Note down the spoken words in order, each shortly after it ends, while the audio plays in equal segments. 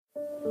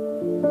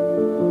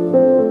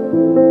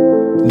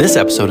This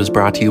episode is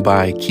brought to you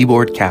by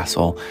Keyboard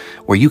Castle,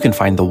 where you can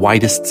find the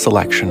widest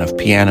selection of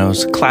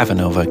pianos,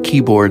 clavinova,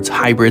 keyboards,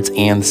 hybrids,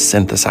 and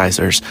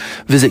synthesizers.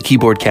 Visit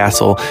Keyboard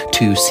Castle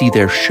to see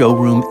their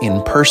showroom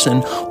in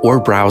person or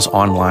browse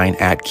online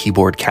at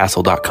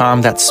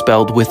keyboardcastle.com. That's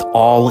spelled with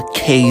all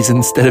K's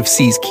instead of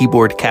C's,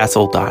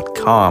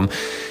 keyboardcastle.com.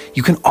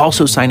 You can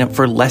also sign up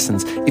for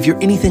lessons. If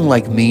you're anything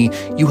like me,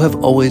 you have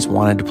always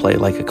wanted to play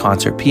like a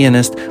concert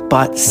pianist,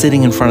 but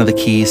sitting in front of the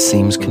keys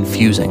seems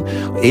confusing.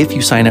 If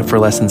you sign up for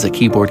lessons at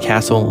Keyboard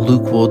Castle,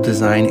 Luke will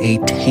design a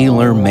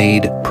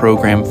tailor-made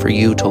program for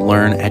you to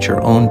learn at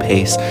your own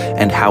pace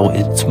and how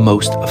it's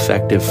most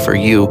effective for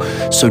you.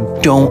 So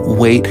don't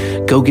wait.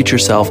 Go get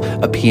yourself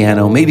a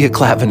piano, maybe a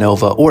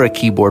clavinova or a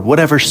keyboard,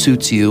 whatever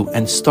suits you,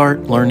 and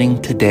start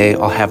learning today.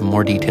 I'll have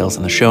more details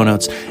in the show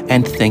notes.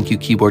 And thank you,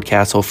 Keyboard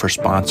Castle, for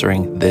sponsoring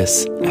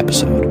this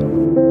episode.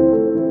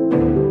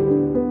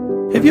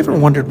 Have you ever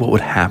wondered what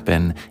would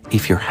happen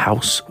if your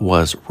house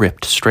was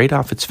ripped straight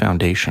off its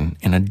foundation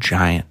in a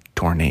giant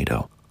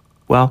tornado?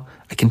 Well,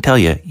 I can tell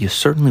you, you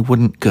certainly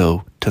wouldn't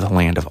go to the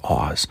land of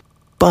Oz.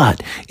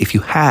 But if you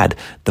had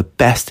the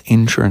best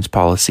insurance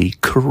policy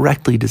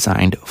correctly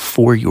designed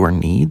for your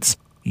needs,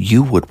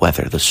 you would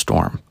weather the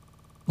storm.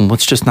 And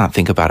let's just not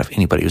think about if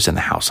anybody was in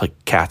the house, like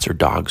cats or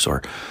dogs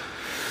or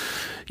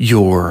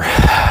your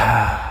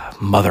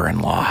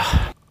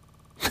mother-in-law.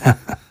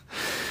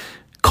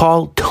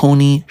 Call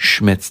Tony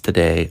Schmitz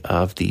today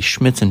of the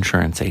Schmitz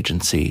Insurance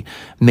Agency.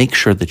 Make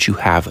sure that you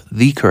have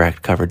the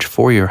correct coverage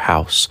for your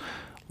house.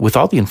 With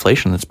all the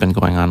inflation that's been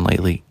going on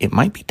lately, it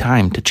might be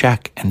time to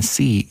check and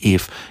see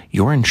if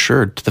you're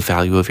insured to the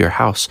value of your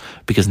house,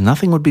 because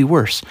nothing would be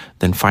worse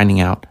than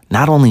finding out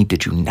not only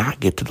did you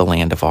not get to the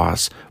land of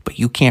Oz, but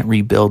you can't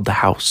rebuild the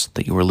house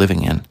that you were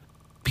living in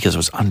because it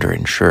was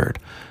underinsured.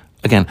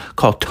 Again,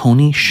 call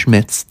Tony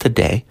Schmitz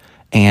today.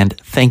 And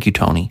thank you,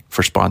 Tony,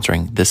 for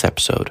sponsoring this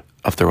episode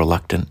of The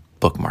Reluctant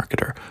Book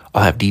Marketer.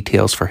 I'll have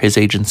details for his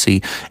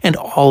agency and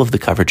all of the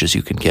coverages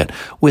you can get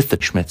with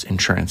the Schmitz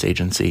Insurance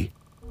Agency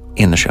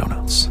in the show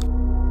notes.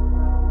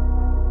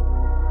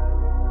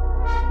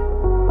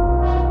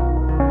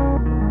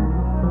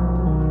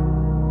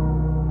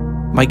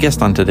 My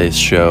guest on today's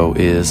show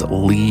is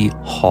Lee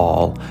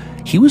Hall.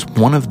 He was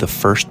one of the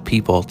first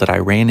people that I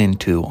ran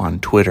into on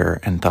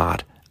Twitter and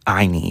thought,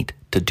 I need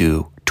to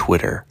do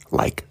Twitter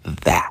like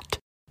that.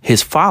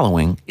 His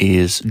following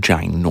is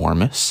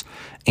ginormous,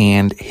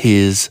 and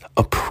his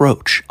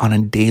approach on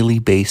a daily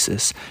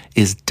basis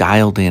is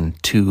dialed in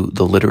to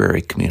the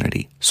literary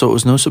community. So it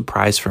was no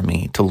surprise for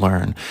me to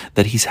learn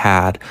that he's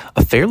had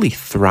a fairly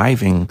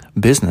thriving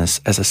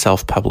business as a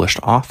self-published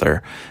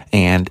author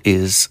and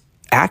is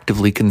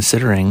actively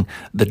considering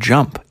the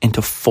jump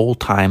into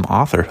full-time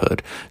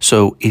authorhood.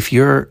 So if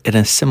you're in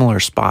a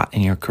similar spot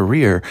in your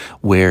career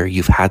where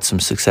you've had some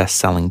success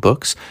selling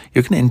books,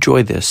 you're going to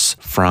enjoy this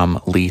from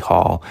Lee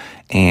Hall.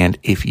 And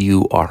if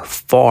you are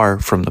far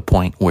from the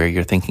point where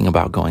you're thinking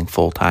about going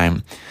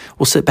full-time,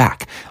 well, sit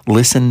back,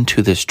 listen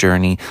to this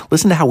journey,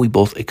 listen to how we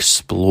both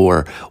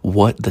explore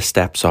what the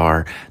steps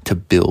are to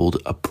build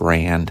a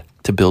brand,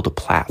 to build a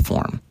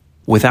platform.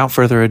 Without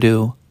further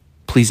ado,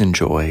 please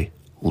enjoy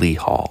Lee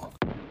Hall.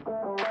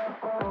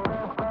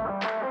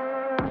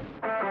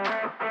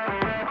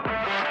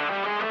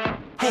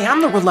 Hey,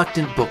 I'm the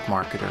Reluctant Book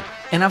Marketer,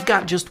 and I've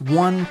got just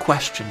one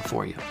question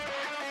for you.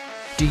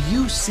 Do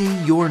you see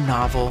your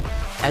novel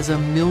as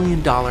 $1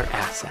 million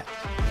asset?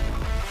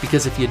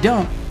 Because if you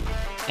don't,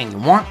 and you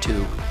want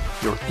to,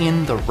 you're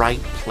in the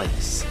right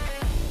place.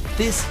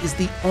 This is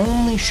the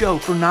only show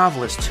for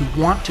novelists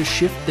who want to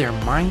shift their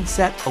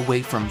mindset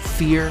away from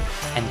fear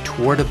and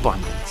toward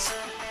abundance.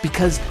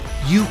 Because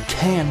you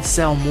can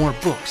sell more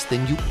books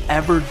than you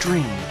ever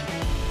dreamed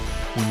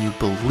when you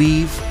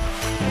believe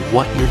in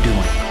what you're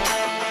doing.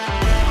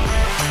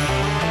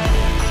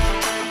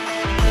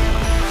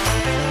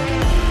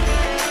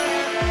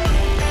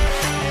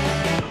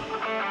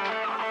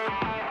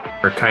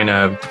 We're kind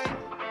of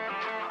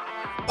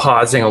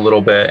pausing a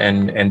little bit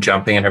and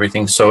jumping and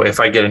everything. So if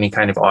I get any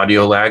kind of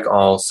audio lag,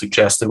 I'll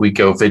suggest that we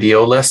go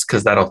videoless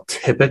because that'll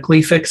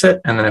typically fix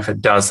it. And then if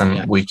it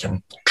doesn't, we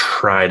can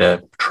try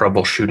to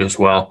troubleshoot as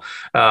well.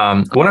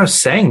 What I was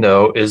saying,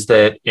 though, is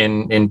that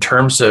in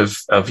terms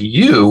of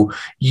you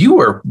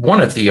were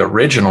one of the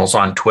originals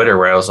on Twitter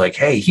where I was like,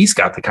 hey, he's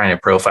got the kind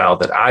of profile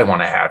that I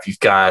want to have. You've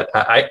got,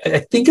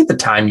 I think at the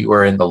time you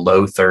were in the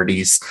low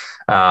 30s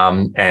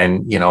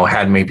and, you know,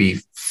 had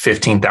maybe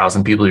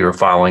 15,000 people you were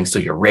following. So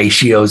your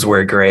ratios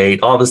were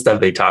great, all the stuff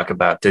they talk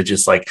about to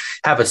just like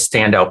have a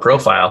standout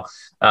profile.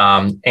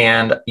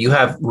 And you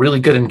have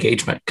really good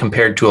engagement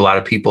compared to a lot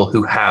of people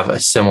who have a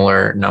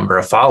similar number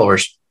of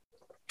followers.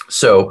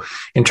 So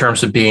in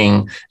terms of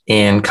being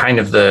in kind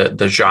of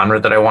the genre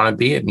that I want to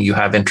be, and you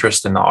have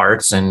interest in the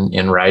arts and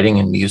in writing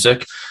and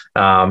music.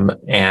 And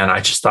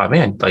I just thought,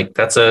 man, like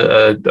that's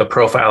a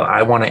profile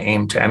I want to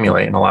aim to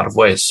emulate in a lot of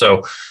ways.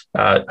 So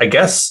I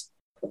guess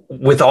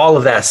with all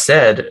of that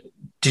said,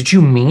 did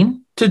you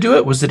mean to do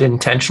it? Was it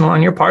intentional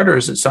on your part, or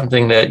is it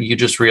something that you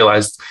just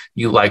realized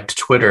you liked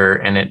Twitter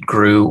and it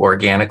grew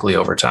organically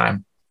over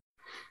time?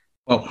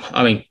 Well,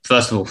 I mean,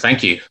 first of all,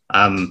 thank you.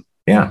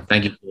 Yeah.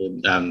 Thank you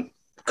for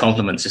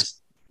compliments. It's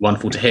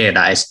wonderful to hear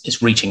that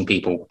it's reaching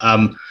people.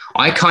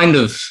 I kind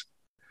of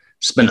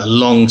spent a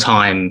long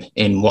time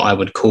in what I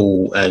would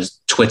call as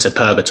Twitter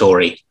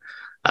purgatory.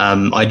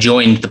 I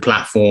joined the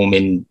platform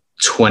in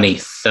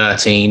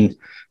 2013.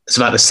 It's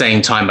about the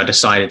same time I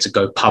decided to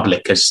go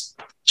public, as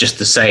just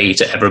to say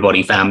to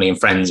everybody, family and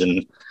friends,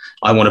 and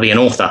I want to be an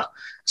author.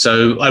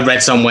 So I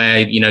read somewhere,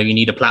 you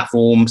need a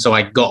platform. So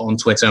I got on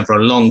Twitter, and for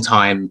a long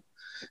time,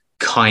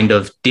 kind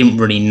of didn't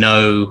really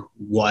know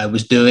what I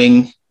was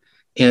doing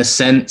in a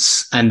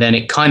sense. And then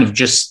it kind of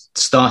just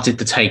started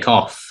to take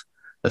off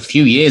a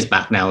few years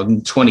back now,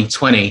 in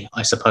 2020,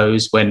 I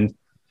suppose, when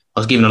I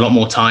was given a lot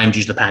more time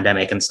due to the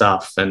pandemic and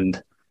stuff.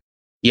 And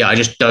yeah, I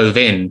just dove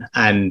in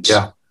and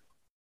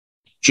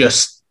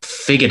just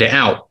figured it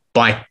out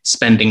by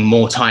spending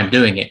more time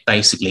doing it.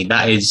 Basically,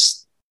 that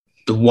is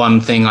the one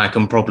thing I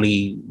can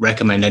probably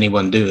recommend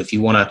anyone do. If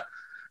you want to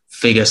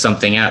figure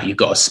something out, you've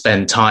got to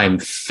spend time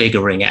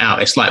figuring it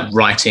out. It's like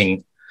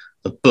writing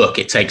a book.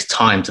 It takes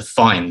time to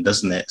find,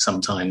 doesn't it,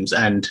 sometimes?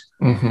 And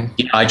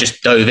I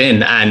just dove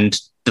in and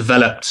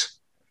developed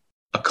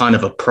a kind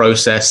of a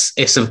process.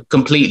 It's a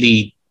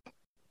completely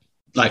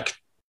like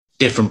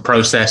different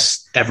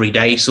process every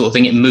day sort of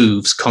thing. It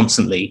moves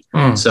constantly.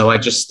 So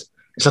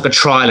it's like a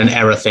trial and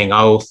error thing.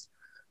 I'll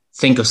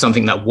think of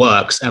something that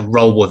works and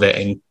roll with it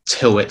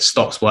until it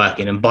stops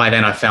working. And by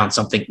then I found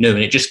something new,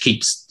 and it just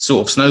keeps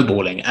sort of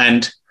snowballing.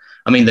 And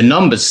I mean, the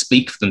numbers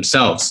speak for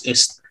themselves.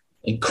 It's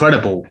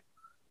incredible,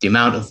 the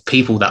amount of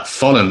people that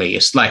follow me.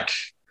 It's like,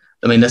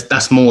 I mean,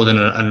 that's more than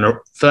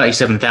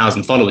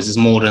 37,000 followers is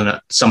more than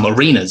some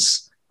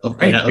arenas of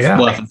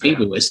worth of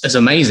people. It's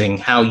amazing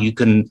how you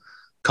can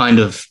kind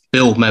of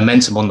build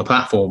momentum on the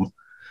platform.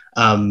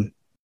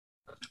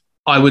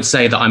 I would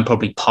say that I'm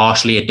probably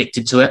partially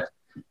addicted to it,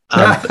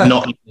 but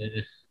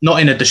not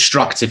in a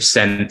destructive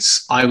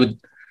sense.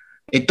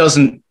 It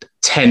doesn't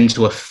tend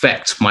to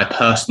affect my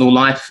personal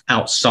life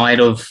outside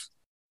of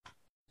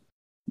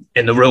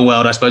in the real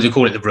world. I suppose you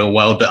call it the real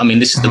world, but I mean,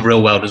 this is the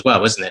real world as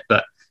well, isn't it?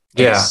 But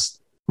it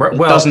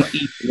doesn't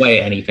eat away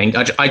at anything.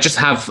 I just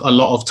have a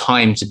lot of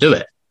time to do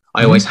it.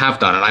 I always have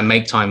done, and I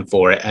make time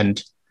for it.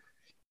 And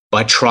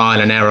by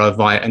trial and error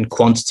and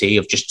quantity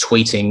of just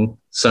tweeting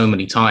so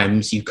many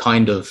times, you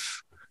kind of,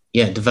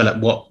 develop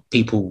what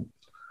people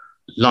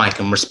like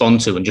and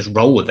respond to and just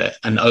roll with it.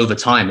 And over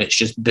time, it's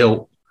just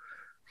built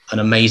an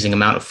amazing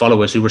amount of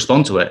followers who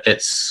respond to it.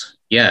 It's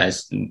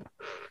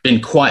been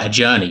quite a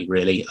journey,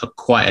 really,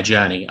 quite a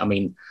journey. I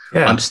mean,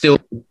 I'm still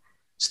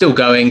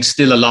going,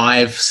 still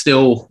alive,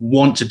 still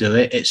want to do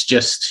it. It's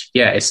just,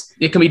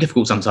 it can be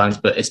difficult sometimes,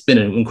 but it's been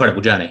an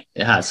incredible journey.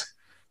 It has.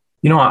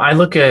 I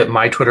look at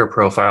my Twitter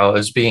profile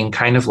as being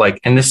kind of like,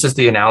 and this is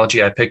the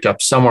analogy I picked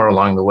up somewhere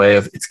along the way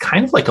of, it's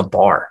kind of like a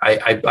bar.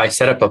 I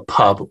set up a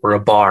pub or a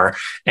bar,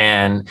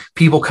 and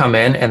people come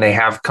in and they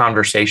have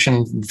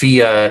conversation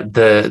via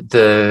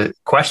the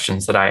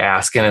questions that I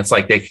ask. And it's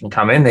like, they can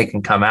come in, they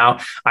can come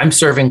out. I'm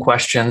serving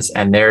questions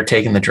and they're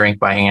taking the drink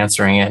by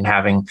answering it and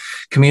having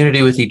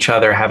community with each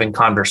other, having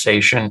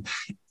conversation.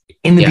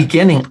 In the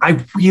beginning,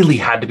 I really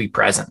had to be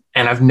present.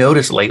 And I've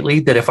noticed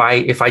lately that if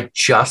I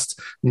just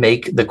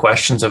make the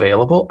questions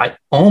available, I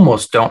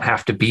almost don't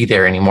have to be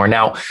there anymore.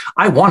 Now,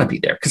 I want to be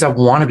there because I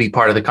want to be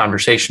part of the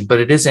conversation, but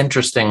it is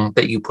interesting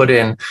that you put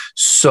in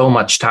so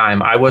much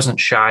time. I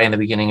wasn't shy in the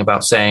beginning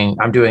about saying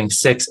I'm doing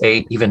 6,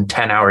 8, even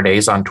 10-hour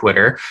days on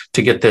Twitter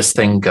to get this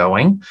thing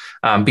going,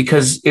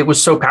 because it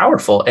was so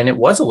powerful and it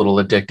was a little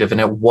addictive, and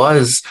it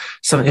was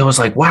something. It was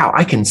like, wow,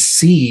 I can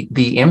see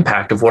the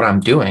impact of what I'm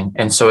doing.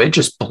 And so it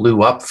just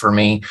blew up for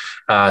me,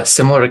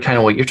 similar to kind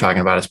of what you're talking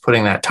about, is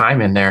putting that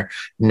time in there.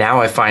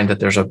 Now I find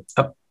that there's a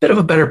bit of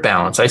a better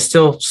balance. I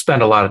still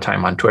spend a lot of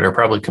time on Twitter,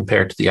 probably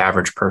compared to the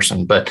average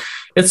person, but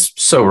it's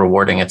so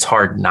rewarding. It's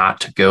hard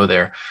not to go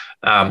there.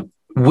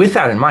 With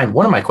that in mind,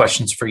 one of my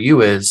questions for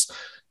you is,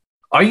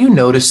 are you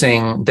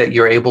noticing that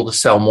you're able to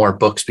sell more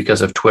books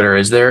because of Twitter?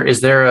 Is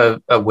there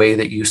a way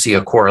that you see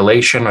a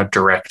correlation, a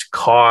direct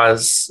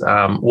cause?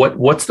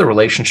 What's the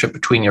relationship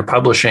between your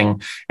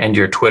publishing and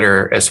your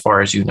Twitter, as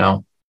far as you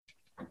know?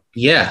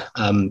 Yeah,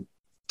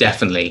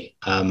 definitely.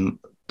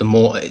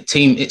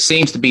 It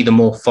seems to be the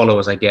more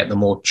followers I get, the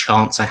more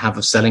chance I have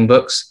of selling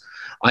books.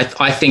 I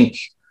think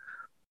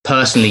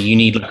personally, you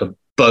need like a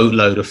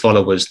boatload of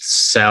followers to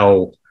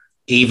sell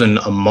even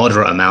a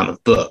moderate amount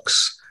of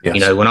books.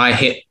 Yes. When I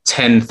hit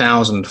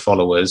 10,000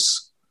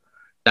 followers,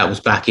 that was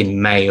back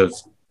in May of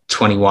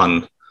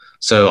 21.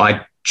 So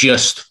I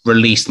just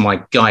released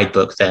my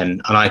guidebook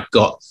then, and I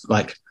got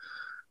like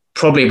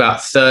probably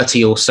about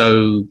 30 or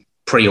so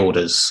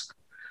pre-orders.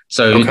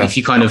 So if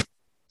you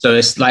so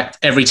it's like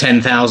every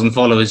 10,000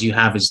 followers you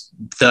have is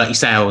 30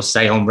 sales,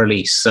 say, on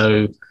release.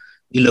 So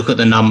you look at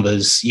the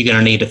numbers, you're going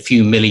to need a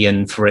few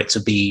million for it to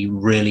be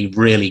really,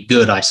 really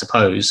good, I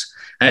suppose.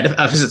 And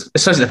I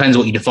suppose it depends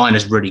what you define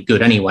as really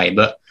good anyway.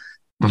 But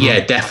yeah,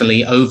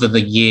 definitely over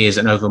the years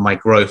and over my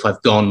growth,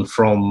 I've gone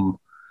from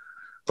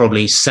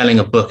probably selling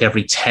a book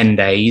every 10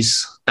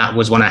 days. That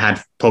was when I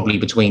had probably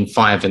between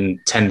 5 and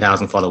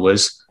 10,000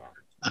 followers,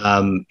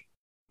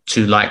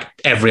 to like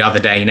every other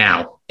day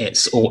now.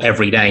 Or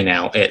every day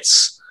now.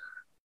 It's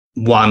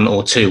 1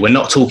 or 2. We're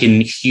not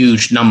talking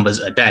huge numbers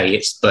a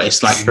day. But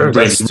it's like, sure,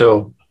 really,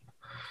 still,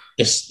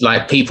 it's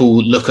like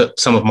people look at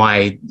some of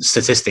my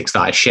statistics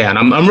that I share, and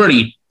I'm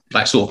really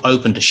like sort of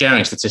open to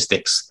sharing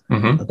statistics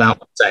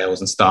about sales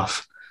and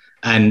stuff.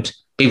 And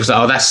people say,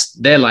 "Oh,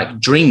 they're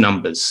like dream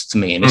numbers to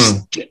me," and it's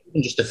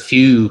just a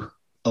few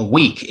a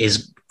week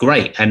is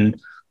great, and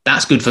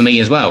that's good for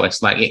me as well.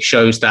 It's like it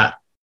shows that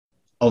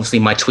obviously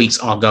my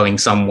tweets are going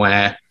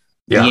somewhere.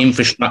 The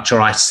infrastructure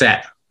I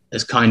set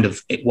is kind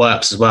of, it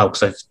works as well,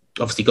 because I've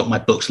obviously got my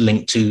books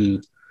linked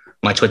to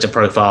my Twitter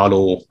profile,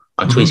 or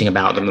I'm tweeting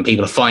about them and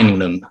people are finding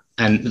them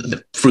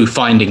and through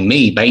finding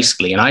me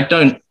basically. And I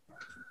don't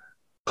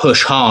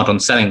push hard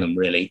on selling them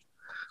really.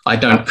 I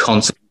don't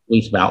constantly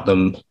tweet about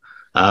them.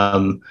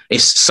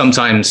 It's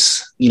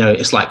sometimes,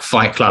 it's like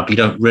Fight Club. You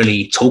don't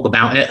really talk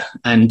about it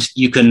and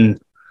you can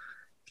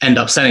end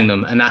up selling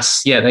them. And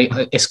that's,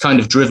 it's kind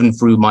of driven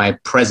through my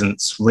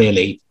presence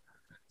really.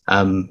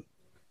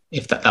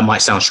 If that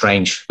might sound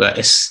strange, but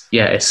I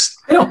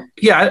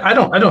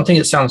don't think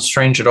it sounds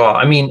strange at all.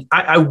 I mean,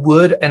 I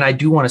would, and I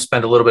do want to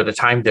spend a little bit of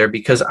time there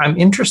because I'm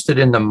interested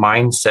in the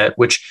mindset,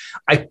 which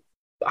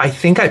I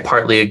think I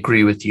partly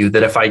agree with you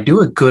that if I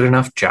do a good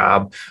enough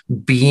job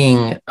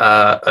being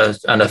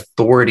an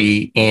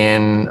authority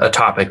in a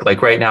topic,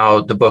 like right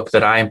now, the book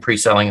that I am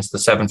pre-selling is The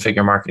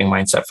 7-Figure Marketing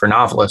Mindset for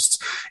Novelists.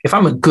 If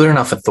I'm a good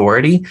enough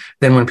authority,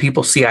 then when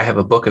people see I have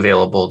a book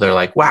available, they're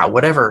like, wow,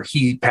 whatever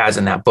he has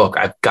in that book,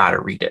 I've got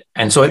to read it.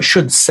 And so it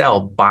should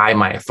sell by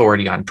my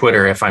authority on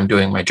Twitter if I'm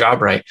doing my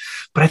job right.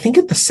 But I think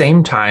at the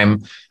same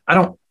time,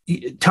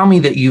 tell me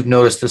that you've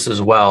noticed this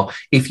as well.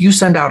 If you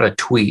send out a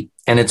tweet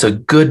and it's a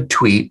good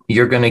tweet,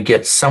 you're going to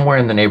get somewhere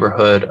in the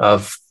neighborhood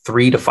of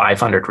 300 to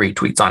 500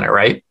 retweets on it,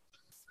 right?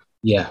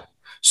 Yeah.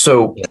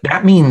 So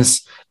that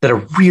means that a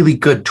really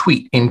good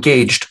tweet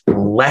engaged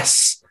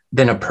less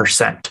than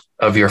 1%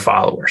 of your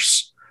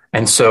followers.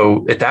 And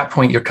so at that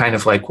point, you're kind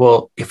of like,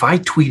 well, if I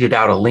tweeted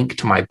out a link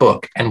to my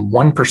book and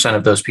 1%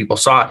 of those people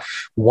saw it,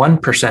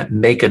 1%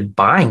 make a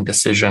buying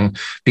decision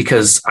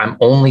because I'm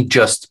only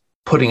just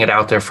putting it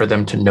out there for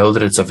them to know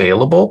that it's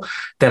available,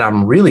 then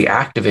I'm really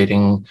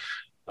activating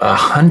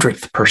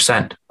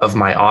 100th% of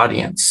my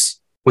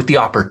audience with the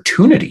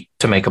opportunity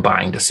to make a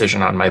buying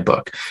decision on my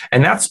book.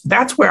 And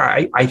that's where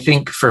I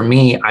think for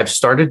me, I've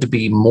started to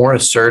be more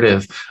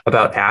assertive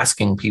about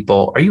asking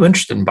people, are you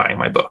interested in buying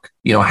my book?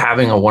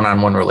 Having a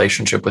one-on-one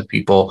relationship with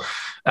people.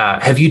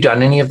 Have you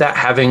done any of that?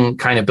 Having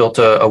kind of built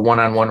a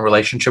one-on-one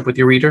relationship with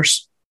your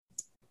readers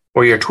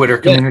or your Twitter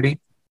community?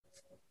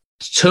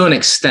 To an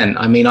extent.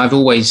 I mean, I've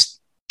always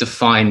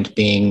defined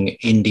being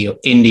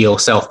indie or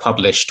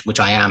self-published, which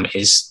I am,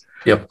 is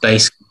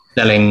basically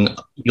selling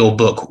your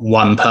book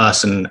one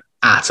person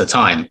at a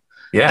time.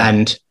 Yeah.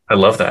 And I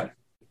love that.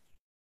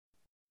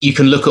 You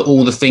can look at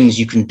all the things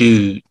you can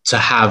do to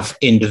have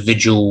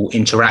individual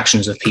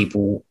interactions with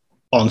people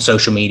on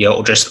social media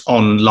or just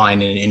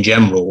online in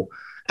general.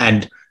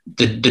 And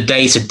the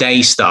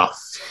day-to-day stuff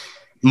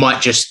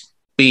might just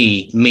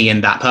be me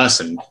and that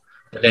person.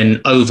 But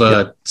then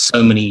over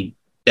so many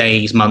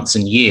days, months,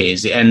 and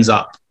years, it ends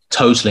up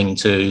totaling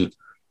to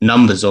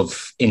numbers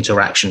of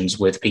interactions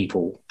with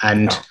people.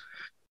 And,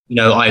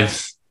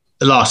 the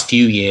last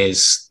few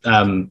years,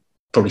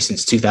 probably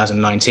since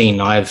 2019,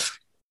 I've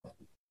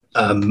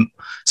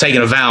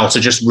taken a vow to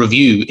just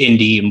review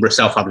indie and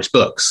self-published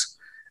books.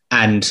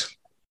 And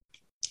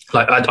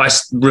like I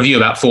review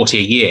about 40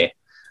 a year.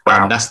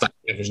 Wow. That's the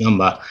average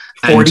number.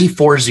 40?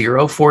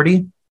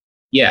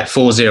 Yeah,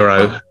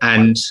 40.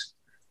 And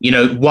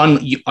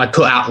I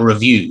put out a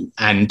review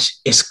and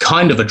it's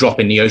kind of a drop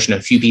in the ocean.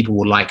 A few people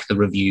will like the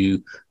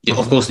review.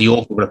 Of course, the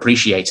author will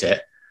appreciate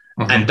it.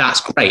 And that's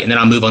great. And then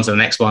I move on to the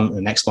next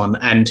one.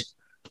 And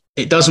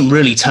it doesn't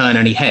really turn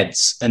any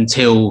heads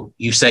until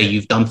you say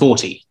you've done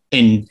 40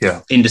 in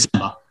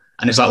December.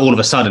 And it's like all of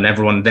a sudden,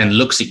 everyone then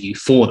looks at you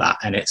for that.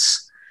 And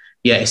it's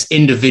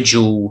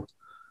individual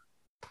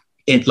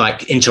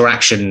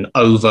interaction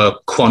over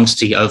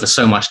quantity over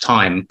so much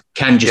time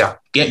can just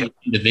get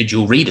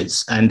individual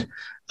readers. And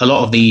a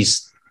lot of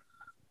these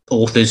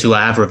authors who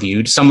I have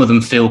reviewed, some of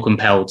them feel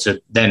compelled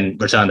to then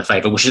return the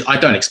favor, which I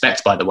don't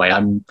expect, by the way.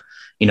 I'm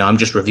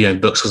just reviewing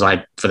books because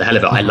for the hell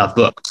of it, I love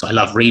books. I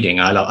love reading.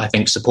 I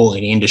think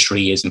supporting the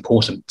industry is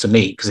important to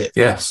me because it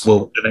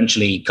will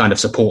eventually kind of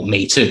support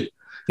me too.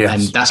 Yes.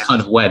 And that's kind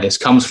of where this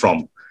comes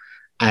from.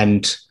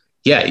 And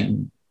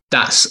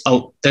there's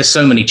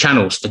so many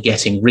channels for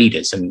getting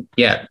readers. And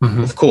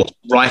of course,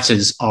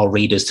 writers are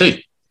readers too.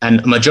 And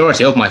a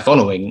majority of my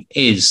following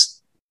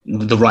is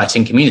the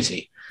writing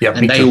community. Yeah,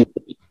 and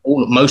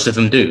most of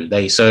them do.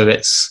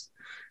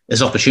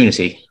 There's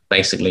opportunity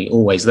basically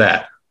always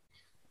there.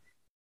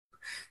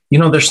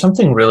 There's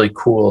something really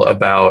cool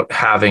about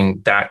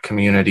having that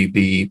community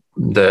be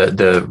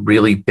the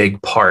really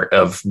big part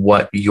of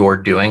what you're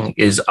doing.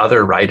 Is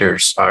other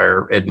writers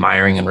are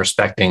admiring and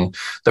respecting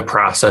the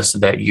process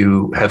that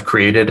you have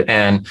created,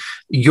 and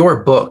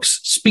your books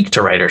speak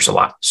to writers a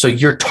lot. So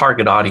your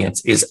target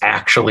audience is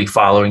actually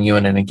following you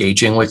and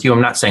engaging with you.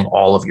 I'm not saying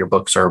all of your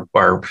books are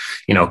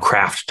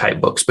craft type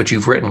books, but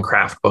you've written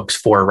craft books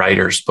for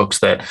writers, books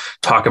that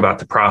talk about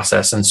the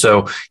process. And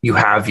so you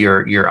have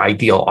your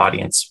ideal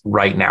audience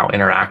right now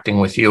interacting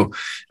with you.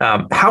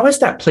 How has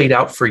that played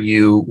out for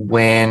you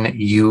when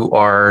you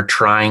are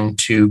trying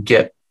to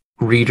get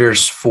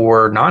readers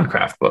for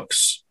non-craft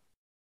books?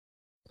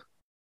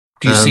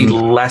 Do you see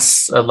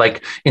less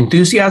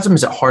enthusiasm?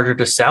 Is it harder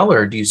to sell,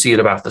 or do you see it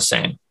about the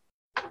same?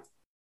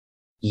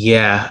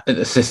 Yeah,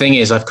 the thing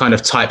is, I've kind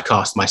of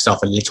typecast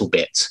myself a little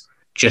bit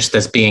just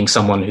as being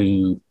someone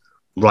who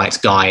writes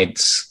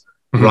guides,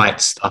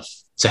 writes stuff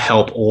to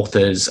help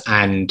authors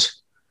and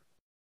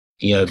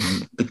the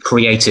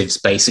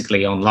creatives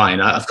basically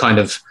online. I've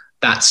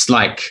that's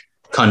like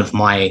kind of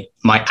my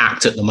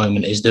act at the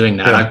moment, is doing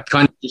that. Yeah.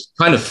 I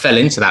kind of fell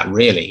into that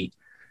really,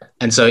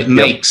 and so it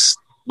makes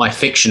my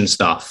fiction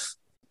stuff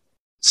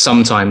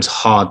sometimes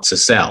hard to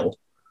sell.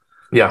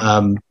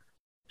 Yeah.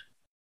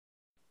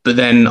 But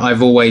then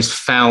I've always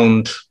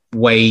found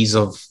ways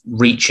of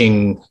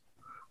reaching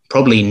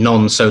probably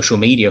non-social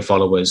media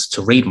followers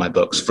to read my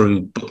books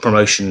through book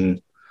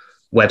promotion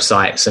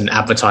websites and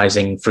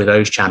advertising through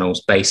those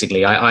channels.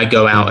 Basically, I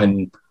go out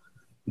and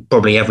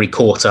probably every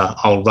quarter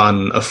I'll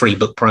run a free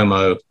book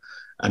promo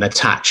and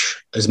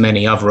attach as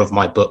many other of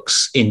my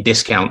books in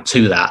discount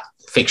to that,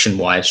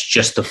 fiction-wise,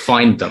 just to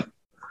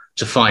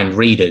find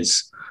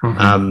readers.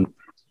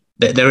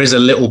 There is a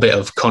little bit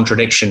of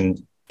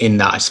contradiction in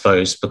that, I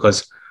suppose,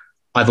 because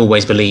I've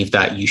always believed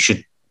that you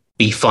should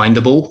be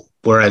findable,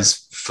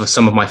 whereas for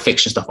some of my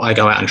fiction stuff, I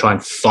go out and try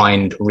and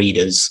find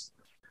readers,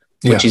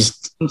 which is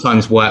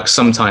sometimes works,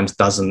 sometimes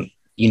doesn't.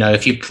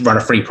 If you run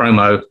a free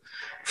promo,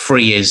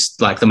 free is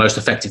like the most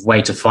effective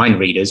way to find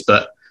readers,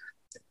 but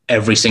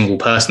every single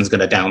person's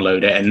going to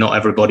download it and not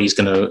everybody's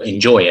going to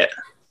enjoy it,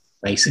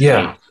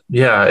 basically.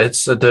 Yeah,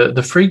 it's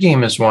the free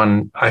game is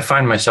one I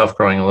find myself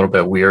growing a little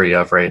bit weary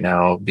of right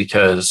now,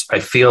 because I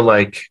feel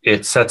like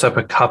it sets up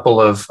a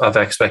couple of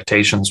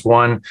expectations.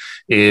 One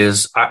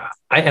is,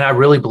 I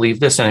really believe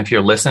this, and if you're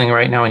listening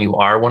right now and you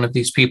are one of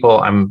these people,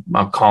 I'm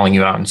calling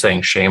you out and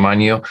saying shame on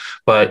you.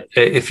 But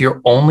if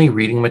your only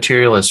reading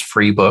material is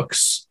free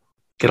books,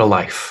 get a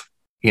life.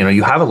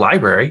 You have a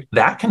library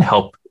that can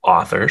help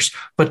authors,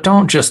 but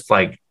don't just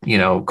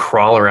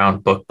crawl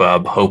around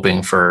BookBub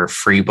hoping for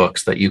free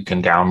books that you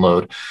can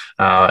download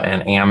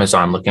and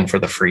Amazon looking for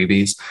the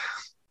freebies.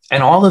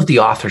 And all of the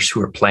authors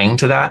who are playing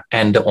to that,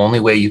 and the only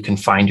way you can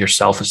find your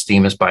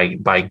self-esteem is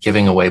by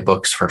giving away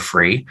books for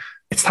free.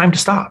 It's time to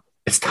stop.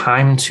 It's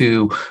time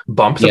to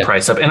bump the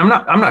price up. And I'm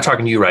not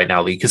talking to you right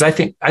now, Lee, because I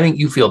think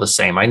you feel the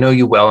same. I know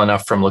you well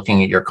enough from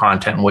looking at your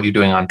content and what you're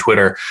doing on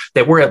Twitter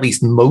that we're at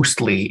least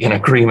mostly in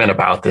agreement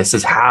about this.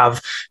 Is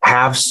have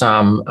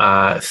some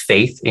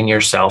faith in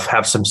yourself,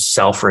 have some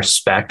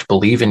self-respect,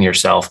 believe in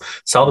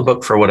yourself, sell the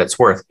book for what it's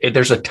worth.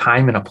 There's a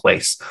time and a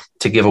place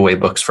to give away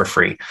books for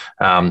free.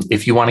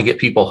 If you want to get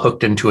people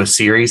hooked into a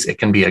series, it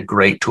can be a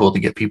great tool to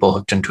get people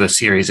hooked into a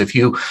series. If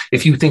you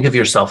think of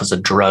yourself as a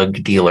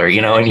drug dealer,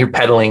 and you're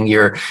peddling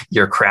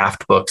your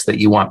craft books that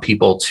you want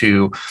people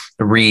to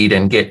read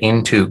and get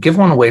into, give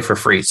one away for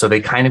free so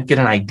they kind of get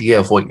an idea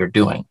of what you're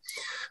doing.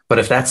 But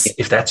if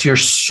that's your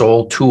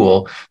sole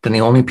tool, then the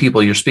only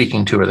people you're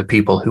speaking to are the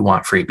people who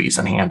want freebies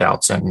and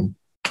handouts, and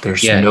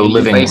there's no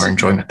living or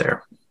enjoyment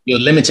there. You're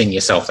limiting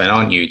yourself then,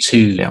 aren't you,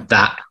 to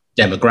that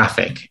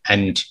demographic?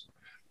 And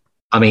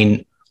I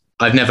mean,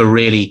 I've never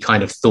really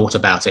kind of thought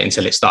about it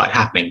until it started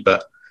happening,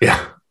 but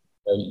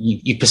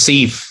you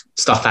perceive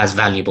stuff as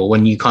valuable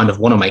when you kind of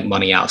want to make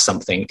money out of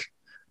something,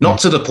 not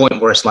to the point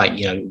where it's like,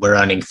 we're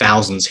earning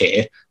thousands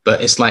here,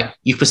 but it's like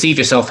you perceive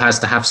yourself as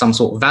to have some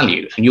sort of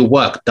value, and your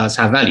work does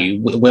have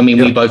value. I mean,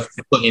 we both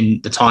put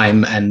in the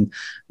time and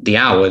the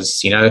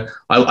hours.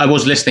 I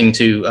was listening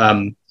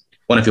to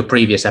one of your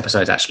previous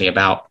episodes actually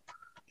about,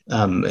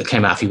 it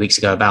came out a few weeks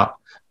ago, about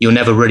you'll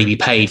never really be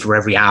paid for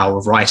every hour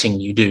of writing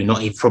you do,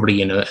 not even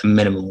probably in a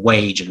minimum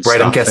wage and right,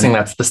 stuff. I'm guessing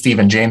that's the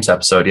Stephen James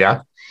episode,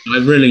 yeah? I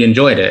really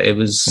enjoyed it. It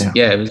was,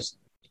 it was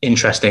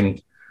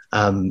interesting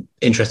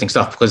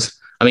stuff, because,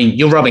 I mean,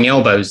 you're rubbing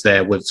elbows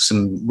there with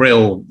some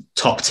real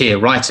top tier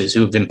writers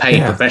who have been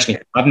paid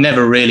professionally. I've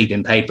never really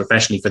been paid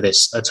professionally for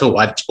this at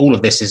all. All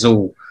of this is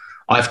all,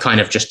 I've kind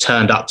of just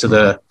turned up to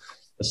the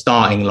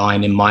starting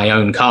line in my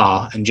own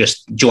car and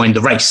just joined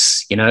the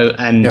race,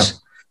 and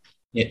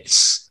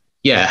it's,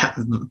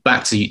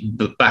 back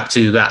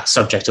to that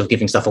subject of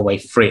giving stuff away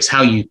for free. It's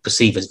how you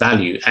perceive as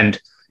value. And,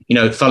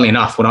 funnily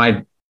enough, when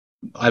I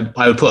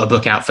would put a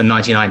book out for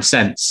 99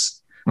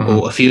 cents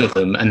or a few of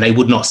them, and they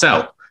would not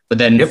sell. But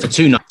then for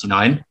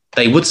 $2.99,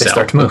 they would sell.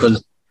 Start to move.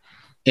 Because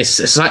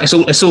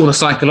it's all a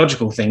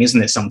psychological thing,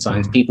 isn't it?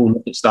 Sometimes people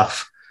look at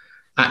stuff.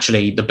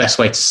 Actually, the best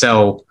way to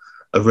sell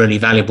a really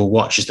valuable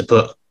watch is to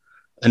put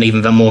an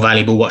even more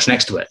valuable watch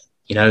next to it.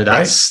 You know,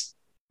 that's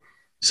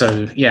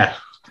so, yeah.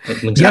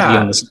 Exactly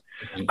on this.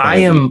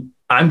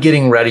 I'm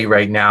getting ready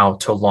right now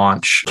to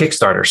launch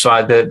Kickstarter. So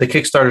the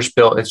Kickstarter's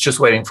built, it's just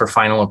waiting for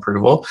final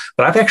approval,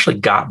 but I've actually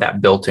got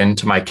that built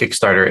into my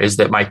Kickstarter, is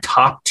that my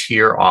top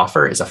tier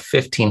offer is a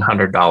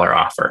 $1,500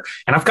 offer.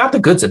 And I've got the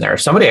goods in there. If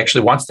somebody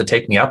actually wants to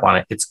take me up on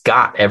it, it's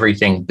got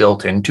everything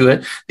built into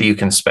it that you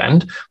can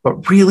spend.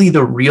 But really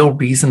the real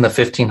reason the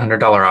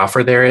 $1,500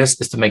 offer there is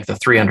to make the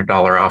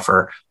 $300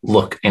 offer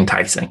look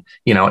enticing.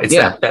 You know, it's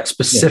that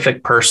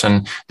specific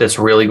person that's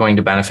really going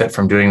to benefit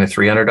from doing the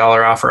 $300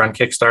 offer on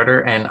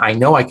Kickstarter. And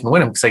I know I can win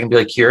them because I can be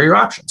like, here are your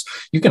options.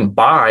 You can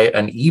buy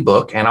an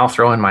ebook and I'll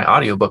throw in my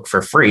audiobook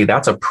for free.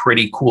 That's a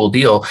pretty cool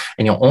deal.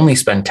 And you'll only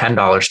spend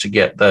 $10 to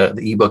get the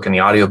ebook and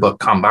the audiobook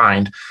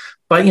combined.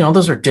 But, you know,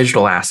 those are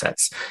digital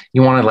assets.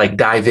 You want to like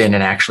dive in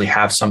and actually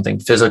have something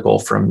physical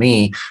from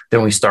me,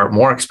 then we start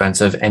more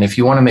expensive. And if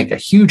you want to make a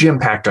huge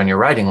impact on your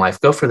writing life,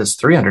 go for this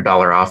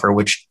 $300 offer,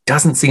 which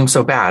doesn't seem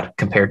so bad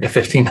compared to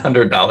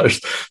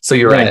 $1,500. So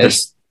you're right.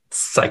 There's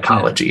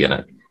psychology in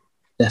it.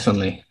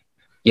 Definitely.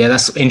 Yeah,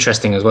 that's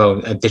interesting as well,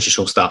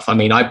 digital stuff. I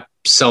mean, I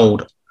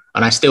sold,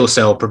 and I still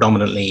sell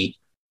predominantly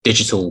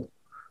digital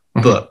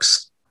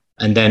books.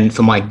 And then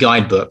for my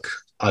guidebook,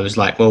 I was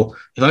like, well,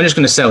 if I'm just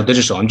going to sell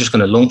digital, I'm just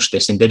going to launch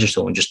this in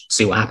digital and just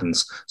see what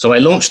happens. So I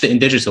launched it in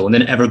digital, and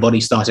then everybody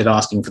started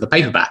asking for the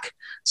paperback.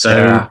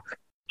 So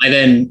I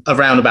then,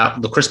 around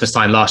about the Christmas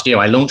time last year,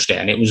 I launched it,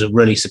 and it was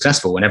really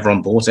successful, and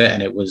everyone bought it,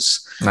 and it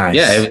was,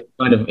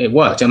 it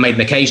worked. I made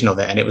an occasion of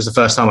it, and it was the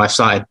first time I've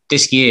started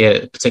this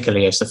year,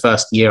 particularly. It's the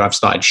first year I've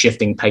started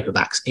shifting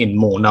paperbacks in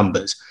more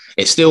numbers.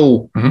 It's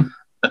still,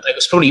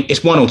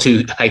 it's 1 or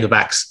 2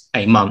 paperbacks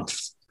a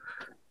month,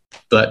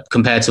 but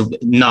compared to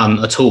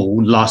none at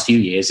all last few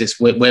years,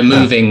 we're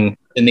moving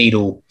the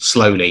needle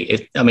slowly.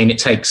 It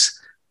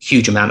takes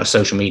huge amount of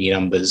social media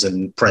numbers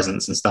and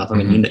presence and stuff. I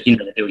mean, you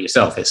never do it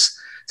yourself. It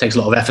takes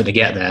a lot of effort to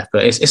get there,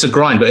 but it's a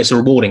grind, but it's a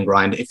rewarding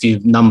grind if your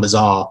numbers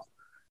are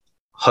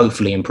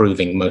hopefully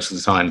improving most of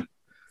the time.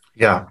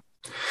 Yeah.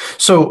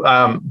 So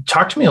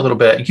talk to me a little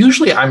bit.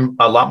 Usually I'm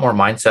a lot more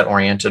mindset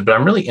oriented, but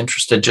I'm really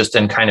interested just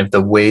in kind of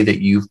the way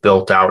that you've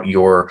built out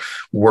your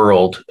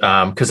world.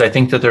 Because I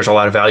think that there's a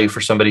lot of value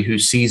for somebody who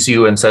sees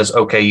you and says,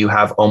 okay, you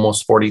have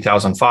almost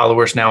 40,000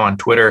 followers now on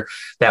Twitter.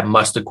 That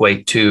must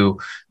equate to,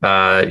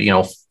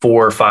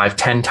 4, 5,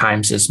 10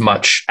 times as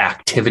much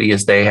activity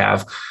as they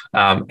have.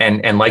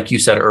 And like you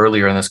said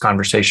earlier in this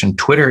conversation,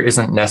 Twitter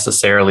isn't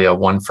necessarily a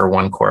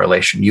 1-for-1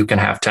 correlation. You can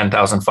have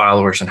 10,000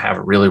 followers and have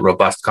a really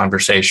robust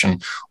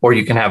conversation, or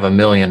you can have 1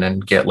 million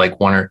and get like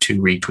 1 or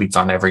 2 retweets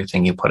on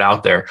everything you put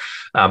out there.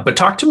 But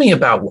talk to me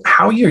about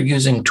how you're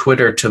using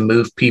Twitter to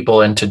move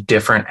people into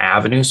different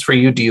avenues for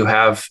you. Do you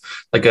have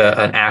like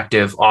an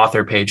active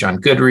author page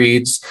on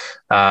Goodreads?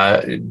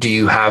 Do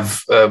you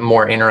have a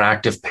more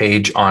interactive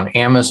page on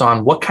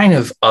Amazon? What kind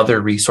of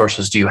other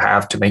resources do you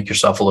have to make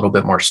yourself a little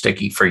bit more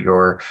sticky for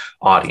your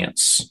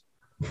audience?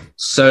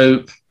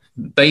 So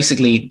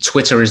basically,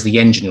 Twitter is the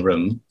engine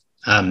room.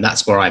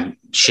 That's where I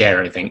share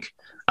everything.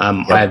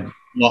 I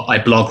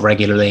blog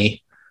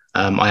regularly.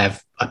 I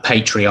have a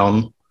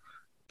Patreon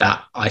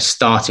that I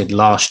started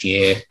last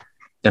year.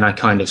 Then I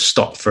kind of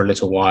stopped for a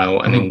little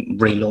while and then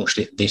relaunched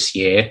it this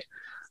year.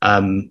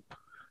 I'm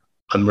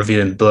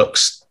reviewing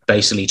books,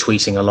 basically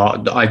tweeting a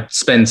lot. I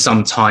spend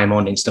some time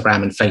on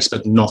Instagram and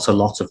Facebook, not a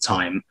lot of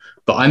time,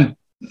 but I'm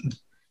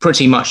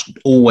pretty much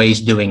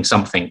always doing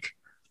something.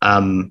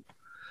 I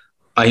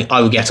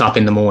would get up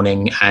in the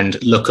morning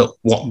and look at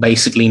what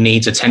basically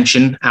needs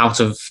attention out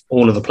of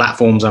all of the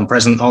platforms I'm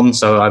present on.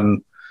 So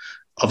I'm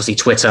obviously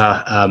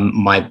Twitter,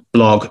 my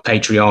blog,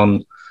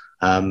 Patreon,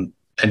 and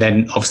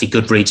then obviously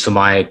Goodreads for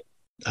my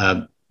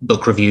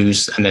book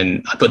reviews, and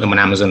then I put them on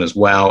Amazon as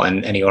well,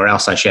 and anywhere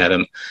else I share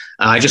them.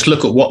 I just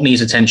look at what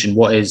needs attention,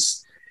 what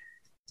is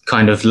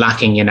kind of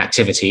lacking in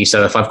activity.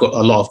 So if I've got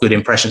a lot of good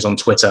impressions on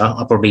Twitter,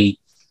 I'll probably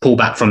pull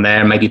back from there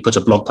and maybe put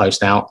a blog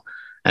post out,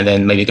 and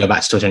then maybe go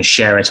back to Twitter and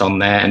share it on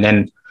there, and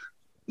then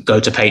go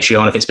to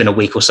Patreon. If it's been a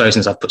week or so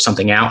since I've put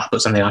something out, I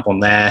put something up on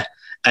there.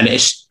 And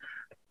it's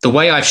the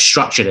way I've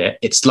structured it.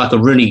 It's like a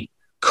really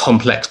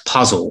complex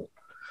puzzle,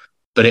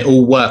 but it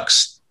all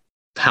works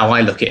how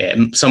I look at it.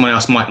 And someone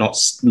else might not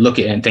look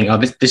at it and think, oh,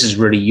 this is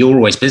really, you're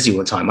always busy all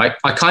the time. I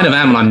kind of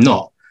am, and I'm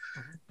not.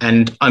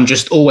 And I'm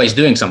just always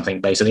doing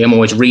something, basically. I'm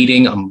always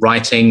reading, I'm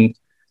writing,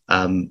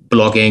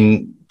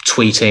 blogging,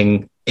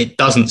 tweeting. It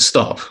doesn't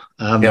stop.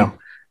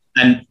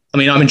 And I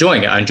mean, I'm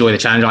enjoying it. I enjoy the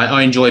challenge.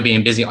 I enjoy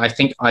being busy. I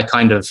think I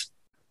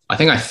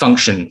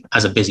function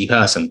as a busy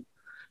person.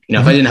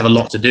 If I didn't have a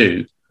lot to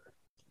do,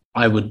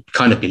 I would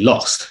kind of be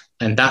lost.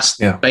 And that's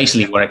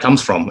basically where it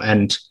comes from.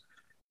 And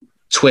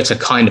Twitter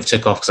kind of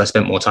took off because I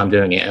spent more time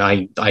doing it.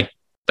 And I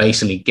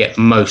basically get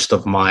most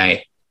of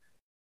my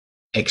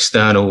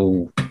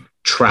external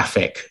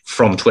traffic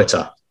from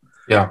Twitter.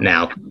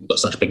 Now, I've got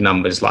such big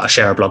numbers. Like I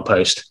share a blog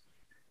post.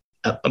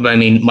 I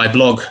mean, my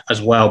blog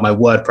as well, my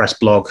WordPress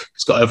blog,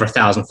 it's got over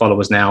 1,000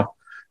 followers now.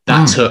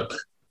 That took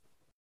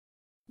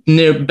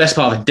near best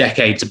part of a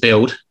decade to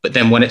build. But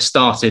then when it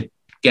started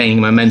gaining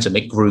momentum.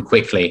 It grew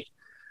quickly.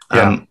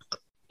 Yeah.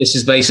 This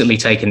has basically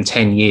taken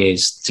 10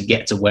 years to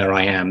get to where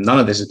I am. None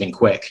of this has been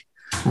quick.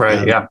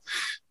 Right. Yeah.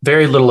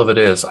 Very little of it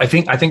is. I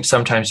think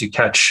sometimes you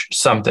catch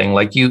something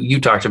like you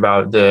talked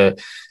about the,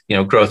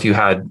 growth you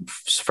had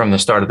from the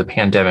start of the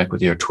pandemic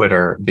with your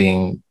Twitter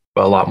being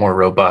a lot more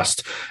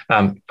robust.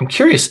 I'm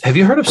curious, have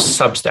you heard of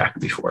Substack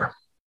before?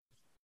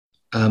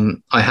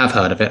 I have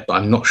heard of it, but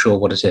I'm not sure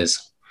what it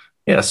is.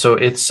 Yeah. So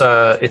it's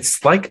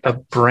like a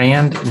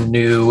brand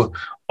new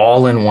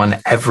all-in-one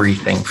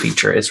everything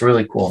feature. It's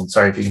really cool. I'm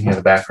sorry if you can hear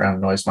the background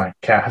noise. My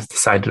cat has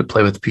decided to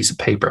play with a piece of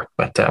paper,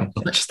 but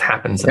it just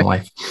happens in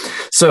life.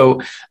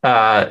 So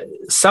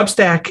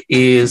Substack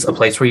is a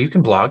place where you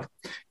can blog.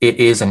 It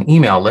is an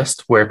email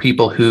list where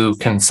people who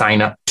can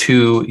sign up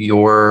to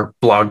your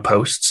blog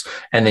posts,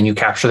 and then you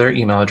capture their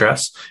email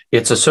address.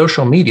 It's a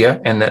social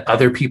media, and that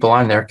other people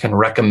on there can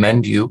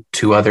recommend you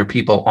to other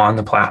people on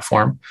the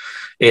platform.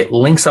 It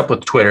links up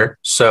with Twitter.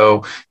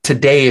 So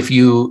today, if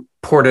you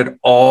ported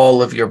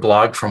all of your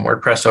blog from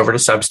WordPress over to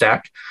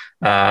Substack,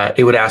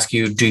 it would ask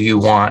you, do you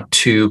want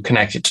to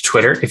connect it to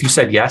Twitter? If you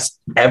said yes,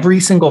 every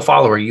single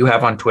follower you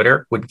have on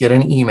Twitter would get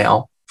an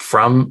email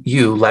from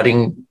you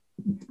letting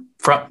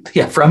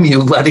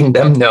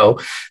them know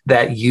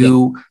that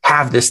you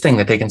have this thing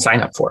that they can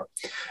sign up for.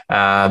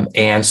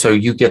 And so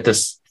you get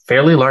this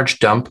fairly large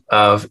dump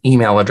of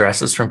email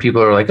addresses from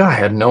people who are like, oh, I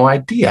had no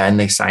idea. And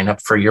they sign up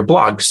for your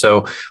blog.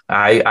 So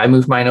I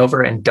moved mine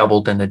over and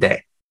doubled in a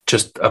day.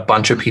 Just a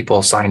bunch of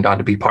people signed on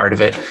to be part of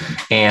it.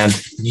 And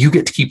you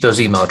get to keep those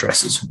email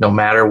addresses no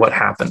matter what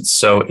happens.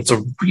 So it's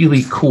a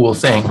really cool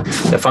thing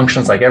that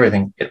functions like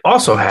everything. It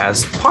also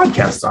has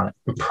podcasts on it.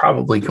 I'm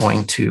probably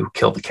going to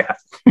kill the cat.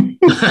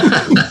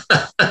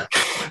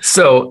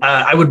 So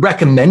I would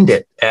recommend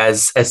it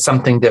as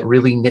something that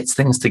really knits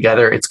things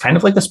together. It's kind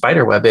of like a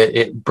spider web.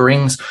 It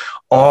brings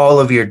all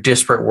of your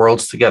disparate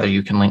worlds together.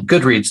 You can link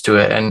Goodreads to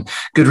it, and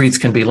Goodreads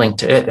can be linked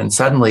to it. And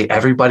suddenly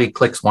everybody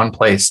clicks one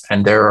place,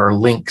 and there are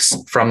links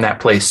from that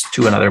place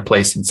to another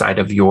place inside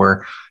of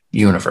your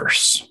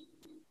universe.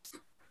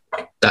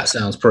 That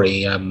sounds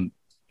pretty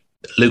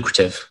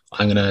lucrative.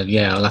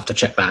 I'll have to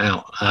check that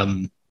out.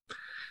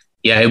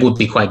 It would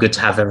be quite good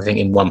to have everything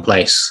in one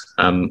place.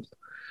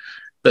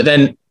 But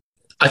then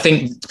I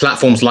think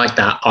platforms like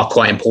that are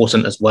quite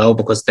important as well,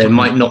 because there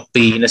might not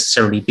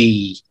necessarily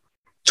be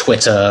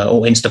Twitter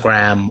or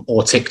Instagram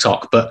or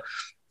TikTok, but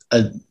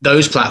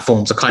those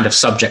platforms are kind of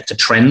subject to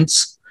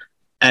trends.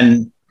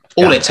 And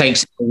all it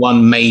takes is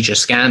one major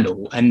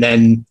scandal, and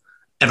then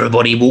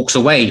everybody walks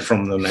away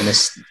from them. And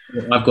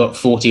I've got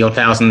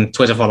 40,000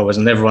 Twitter followers,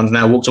 and everyone's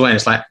now walked away. And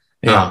it's like,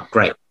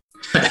 great.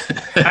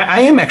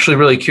 I am actually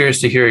really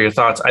curious to hear your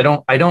thoughts. I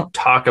don't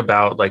talk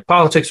about like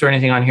politics or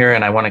anything on here,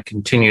 and I want to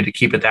continue to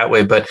keep it that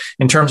way. But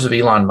in terms of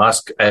Elon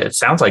Musk, it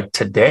sounds like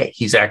today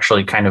he's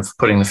actually kind of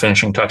putting the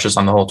finishing touches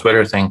on the whole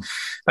Twitter thing.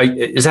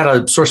 Is that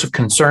a source of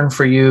concern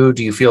for you?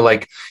 Do you feel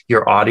like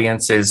your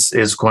audience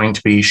is going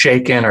to be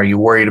shaken? Are you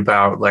worried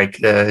about like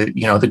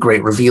the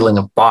great revealing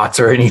of bots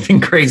or anything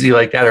crazy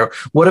like that? Or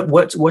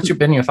what's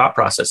been your thought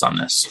process on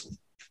this?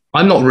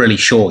 I'm not really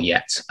sure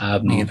yet.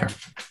 Me either.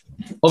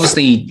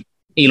 Obviously,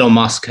 Elon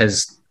Musk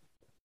has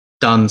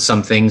done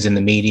some things in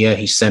the media.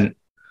 He sent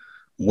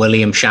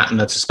William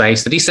Shatner to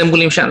space. Did he send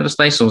William Shatner to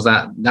space, or was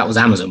that was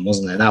Amazon,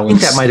 wasn't it? I think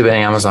that might have been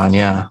Amazon,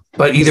 yeah.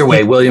 But either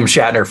way, William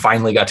Shatner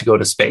finally got to go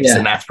to space,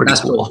 and that's pretty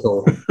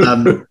cool.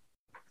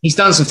 He's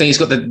done some things.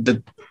 He's got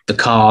the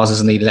cars,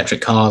 and the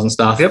electric cars and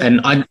stuff. Yep. And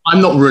I'm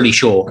not really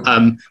sure.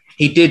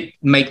 He did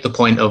make the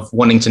point of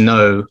wanting to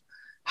know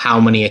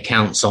how many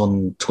accounts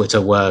on Twitter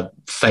were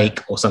fake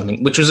or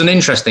something, which was an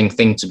interesting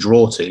thing to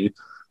draw to.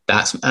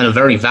 That's a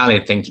very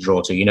valid thing to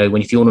draw to.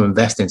 If you want to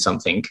invest in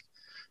something,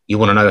 you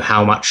want to know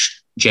how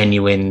much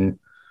genuine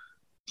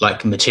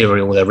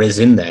material there is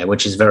in there,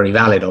 which is very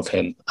valid of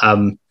him.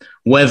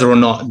 Whether or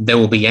not there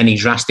will be any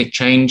drastic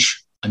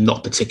change, I'm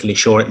not particularly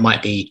sure. It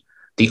might be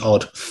the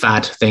odd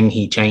fad thing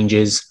he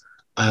changes.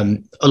 A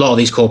lot of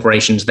these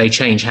corporations, they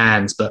change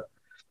hands, but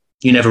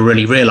you never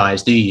really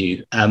realize, do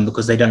you?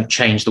 Because they don't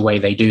change the way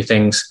they do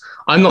things.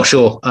 I'm not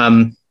sure.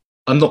 I'm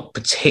not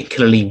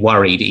particularly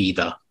worried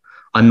either.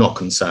 I'm not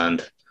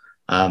concerned.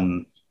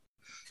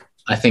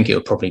 I think it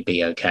would probably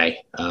be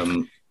okay.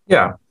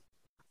 Yeah.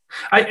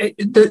 And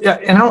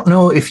I don't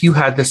know if you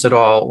had this at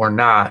all or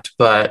not,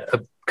 but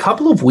a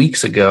couple of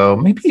weeks ago,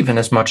 maybe even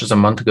as much as a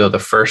month ago, the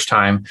first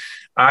time,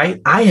 I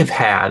have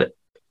had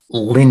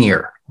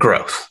linear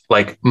growth.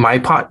 Like my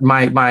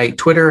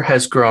Twitter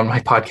has grown, my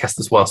podcast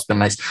as well. It's been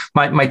nice.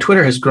 My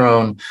Twitter has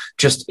grown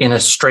just in a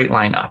straight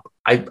line up.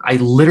 I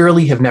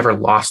literally have never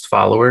lost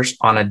followers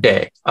on a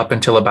day up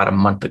until about a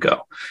month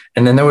ago.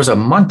 And then there was a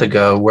month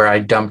ago where I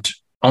dumped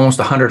almost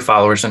 100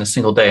 followers in a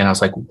single day. And I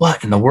was like,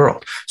 what in the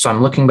world? So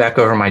I'm looking back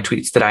over my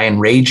tweets. Did I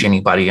enrage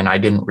anybody? And I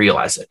didn't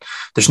realize it.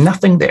 There's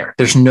nothing there.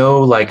 There's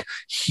no like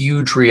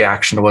huge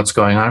reaction to what's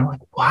going on. I'm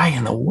like, why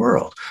in the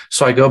world?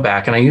 So I go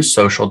back and I use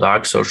Social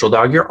Dog. Social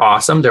Dog, you're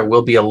awesome. There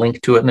will be a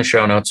link to it in the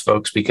show notes,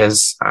 folks,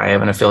 because I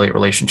have an affiliate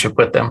relationship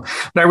with them.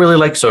 But I really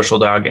like Social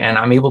Dog, and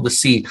I'm able to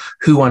see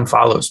who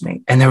unfollows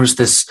me. And there was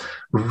this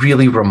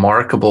really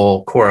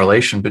remarkable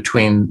correlation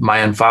between my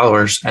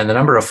unfollowers and the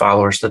number of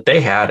followers that they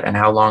had and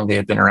how long they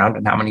had been around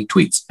and how many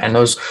tweets. And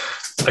those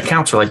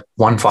accounts are like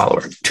 1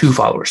 follower, 2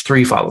 followers,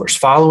 3 followers,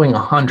 following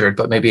 100,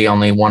 but maybe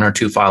only 1 or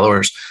 2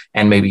 followers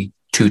and maybe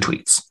 2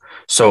 tweets.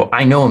 So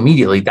I know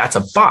immediately that's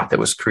a bot that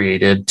was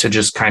created to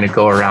just kind of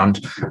go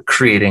around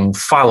creating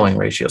following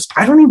ratios.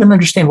 I don't even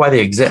understand why they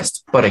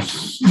exist, but a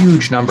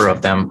huge number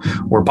of them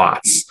were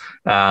bots.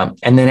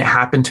 And then it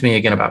happened to me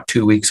again about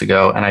 2 weeks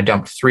ago, and I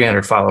dumped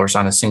 300 followers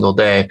on a single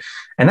day.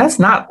 And that's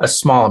not a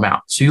small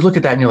amount. So you look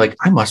at that and you're like,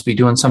 I must be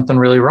doing something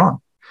really wrong.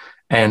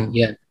 And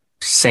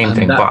same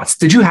thing, bots.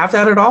 Did you have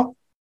that at all?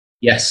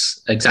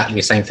 Yes, exactly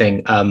the same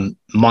thing.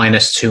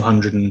 Minus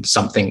 200 and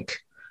something.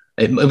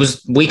 It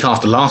was week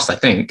after last, I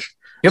think.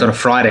 Yep. On a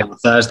Friday or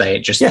Thursday, it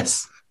just,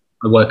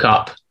 I woke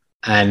up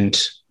and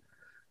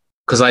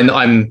because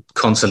I'm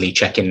constantly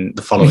checking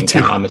the following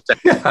count.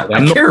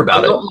 I care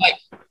about it.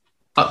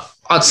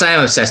 I'd say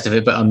I'm obsessed with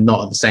it, but I'm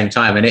not at the same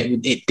time. And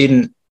it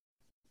didn't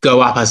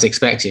go up as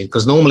expected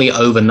because normally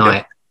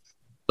overnight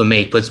for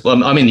me, because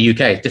I'm in the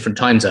UK, different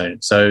time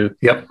zone. So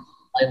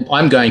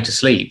I'm going to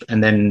sleep,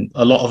 and then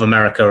a lot of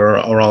America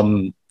are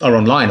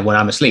online when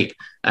I'm asleep.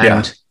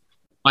 And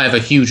I have a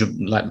huge,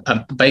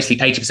 basically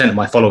 80% of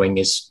my following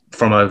is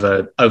from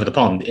over the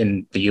pond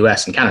in the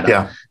US and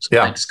Canada.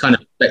 I just kind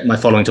of expect my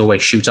following to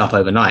always shoot up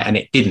overnight, and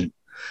it didn't.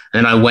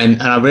 And then I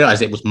went and I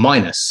realized it was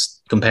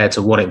minus compared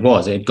to what it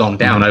was. It had gone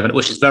down over,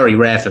 which is very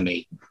rare for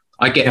me.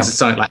 I get to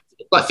something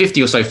like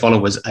 50 or so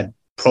followers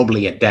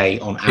probably a day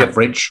on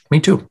average. Me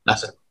too.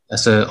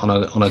 That's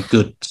on a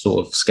good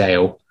sort of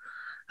scale.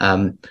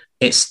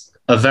 It's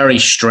a very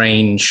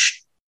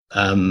strange.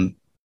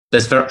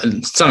 There's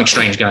something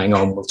strange going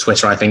on with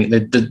Twitter. I think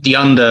the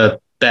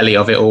underbelly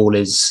of it all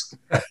is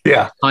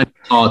kind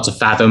of hard to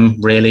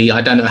fathom, really.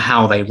 I don't know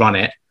how they run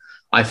it.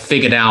 I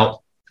figured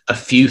out a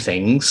few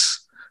things,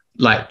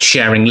 like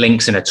sharing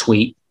links in a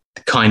tweet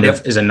kind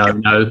of is a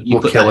no-no. You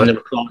put that in the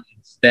reply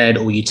instead,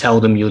 or you tell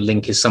them your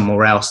link is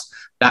somewhere else.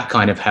 That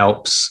kind of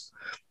helps.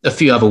 A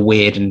few other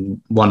weird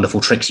and wonderful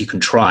tricks you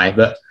can try.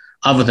 But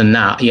other than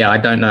that, I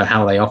don't know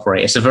how they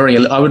operate.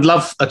 I would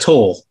love a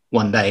tour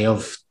one day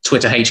of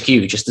Twitter HQ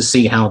just to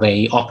see how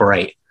they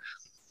operate.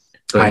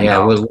 But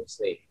we'll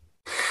see.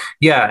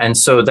 Yeah. And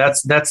so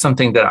that's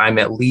something that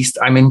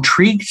I'm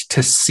intrigued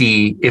to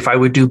see if I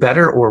would do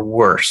better or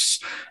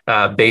worse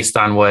based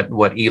on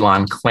what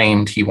Elon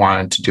claimed he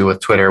wanted to do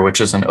with Twitter,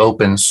 which is an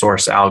open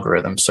source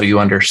algorithm. So you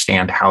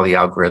understand how the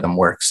algorithm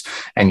works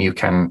and you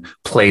can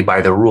play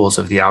by the rules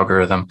of the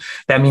algorithm.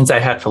 That means I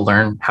had to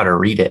learn how to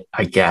read it,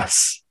 I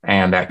guess.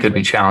 And that could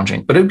be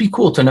challenging, but it'd be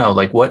cool to know,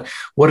 like, what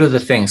are the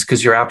things?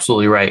 Because you're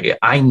absolutely right.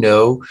 I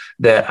know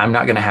that I'm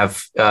not going to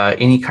have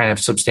any kind of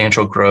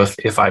substantial growth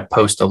if I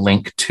post a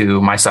link to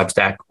my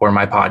Substack or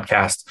my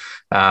podcast.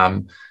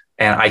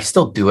 And I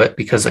still do it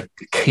because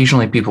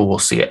occasionally people will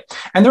see it.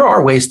 And there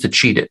are ways to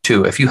cheat it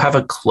too. If you have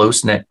a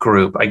close-knit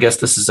group, I guess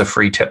this is a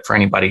free tip for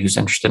anybody who's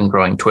interested in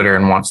growing Twitter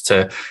and wants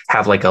to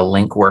have like a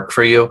link work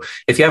for you.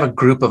 If you have a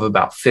group of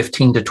about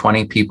 15 to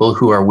 20 people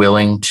who are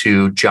willing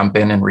to jump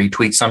in and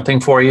retweet something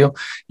for you,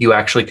 you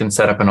actually can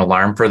set up an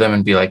alarm for them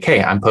and be like,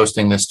 hey, I'm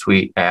posting this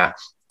tweet at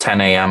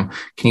 10 a.m.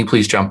 Can you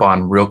please jump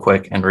on real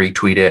quick and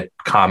retweet it,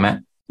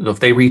 comment? If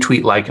they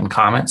retweet, like, and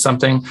comment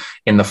something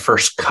in the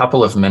first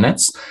couple of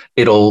minutes,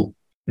 it'll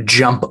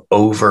jump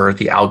over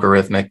the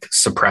algorithmic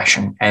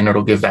suppression and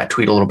it'll give that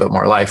tweet a little bit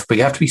more life. But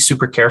you have to be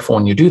super careful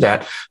when you do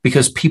that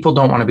because people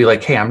don't want to be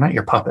like, hey, I'm not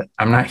your puppet.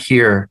 I'm not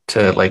here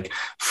to like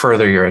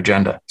further your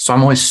agenda. So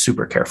I'm always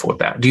super careful with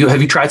that.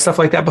 Have you tried stuff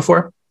like that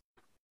before?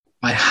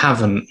 I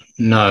haven't,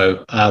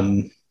 no. But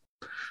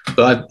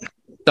I've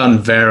done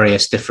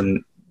various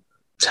different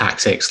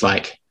tactics,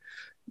 like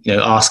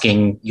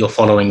asking your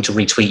following to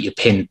retweet your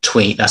pinned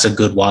tweet. That's a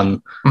good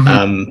one.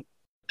 Mm-hmm.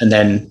 And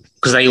then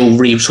because they all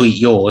retweet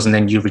yours and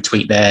then you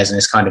retweet theirs, and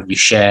it's kind of, you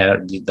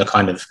share the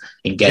kind of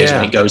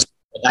engagement. It goes.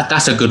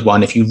 That's a good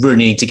one. If you really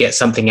need to get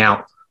something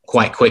out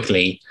quite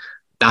quickly,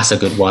 that's a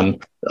good one.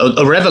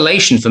 A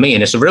revelation for me,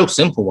 and it's a real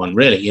simple one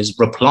really, is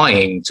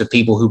replying to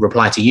people who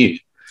reply to you.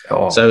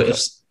 So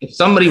if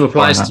somebody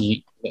replies to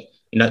you,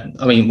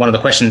 one of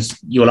the questions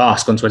you'll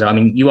ask on Twitter,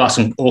 you ask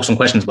some awesome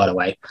questions, by the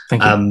way.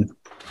 Thank you.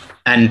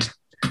 And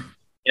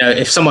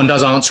if someone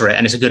does answer it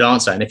and it's a good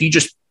answer, and if you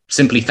just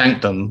simply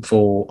thank them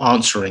for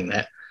answering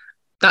it,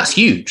 that's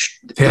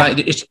huge.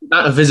 It's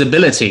about a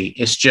visibility.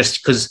 It's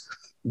just because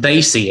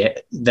they see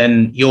it,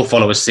 then your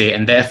followers see it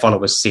and their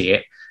followers see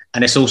it.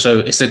 And it's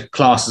a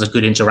class as a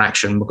good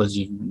interaction because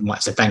you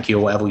might say thank you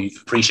or whatever,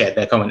 you've appreciated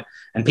their comment,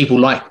 and people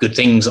like good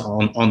things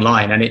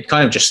online, and it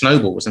kind of just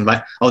snowballs and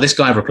like, oh, this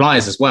guy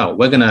replies as well.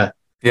 We're going to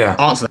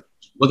answer that.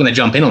 we're going to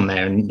jump in on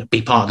there and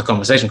be part of the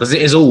conversation, because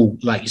it is all,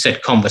 like you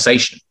said,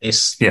 conversation.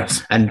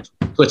 Yes. And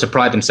Twitter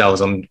pride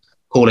themselves on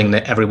calling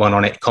everyone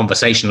on it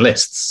conversation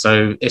lists.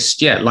 So it's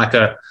like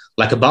a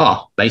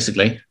bar,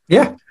 basically.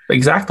 Yeah,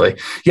 exactly.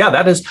 Yeah,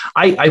 that is,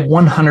 I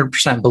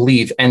 100%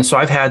 believe. And so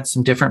I've had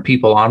some different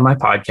people on my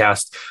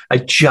podcast. I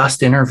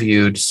just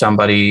interviewed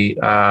somebody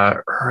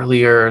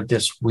earlier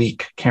this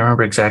week. Can't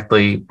remember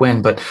exactly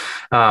when, but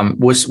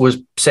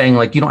was saying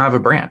like, you don't have a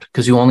brand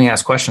because you only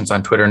ask questions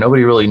on Twitter.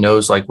 Nobody really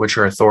knows like what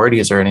your authority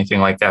is or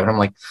anything like that. But I'm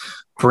like,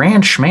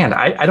 brand schmand,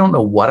 I don't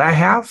know what I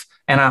have.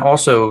 And I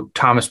also,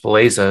 Thomas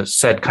Beleza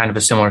said kind of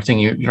a similar thing.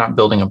 You're not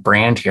building a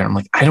brand here. I'm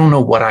like, I don't know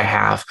what I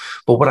have,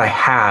 but what I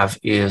have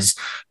is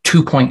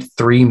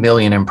 2.3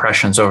 million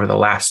impressions over the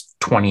last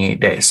 28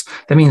 days.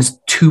 That means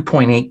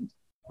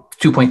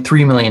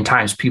 2.3 million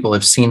times people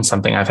have seen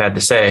something I've had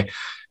to say.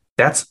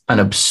 That's an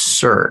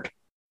absurd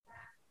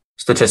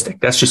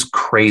statistic. That's just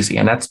crazy.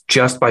 And that's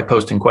just by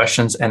posting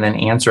questions and then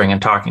answering and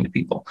talking to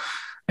people.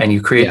 And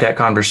you create that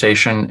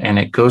conversation and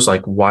it goes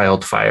like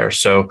wildfire.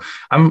 So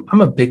I'm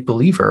a big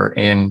believer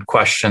in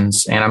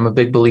questions, and I'm a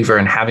big believer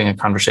in having a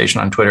conversation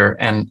on Twitter.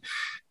 And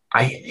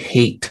I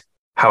hate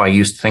how I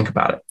used to think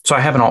about it. So I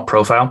have an alt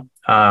profile.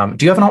 Do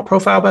you have an alt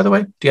profile, by the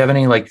way? Do you have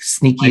any like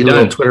sneaky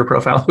little Twitter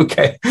profile?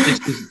 Okay. This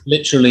is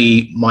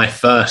literally my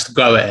first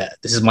go at it.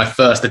 This is my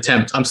first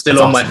attempt. I'm still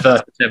That's on awesome. My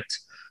first attempt.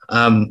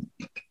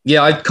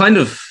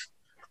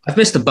 I've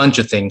missed a bunch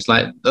of things.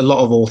 Like a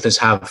lot of authors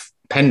have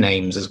pen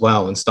names as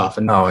well and stuff.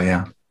 And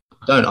I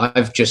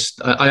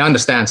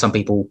understand some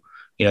people,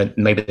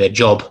 maybe their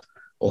job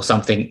or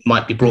something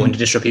might be brought into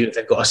disrepute if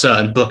they've got a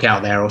certain book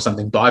out there or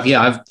something. But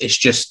I've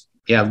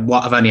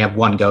only had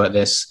one go at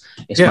this.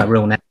 It's my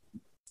real name.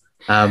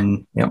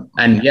 And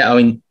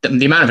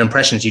the amount of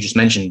impressions you just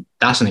mentioned,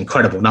 that's an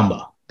incredible number.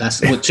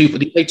 That's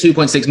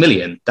 2.6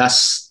 million.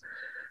 That's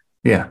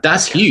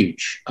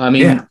huge. I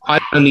mean,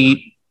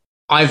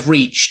 I've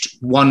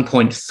reached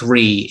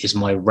 1.3 is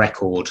my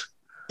record.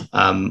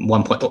 Up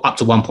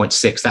to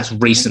 1.6. That's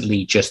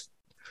recently just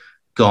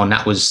gone.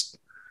 That was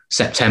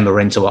September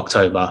into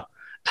October.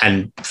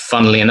 And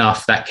funnily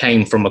enough, that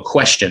came from a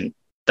question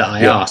that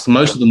I asked.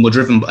 Most of them were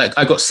driven by,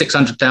 I got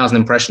 600,000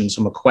 impressions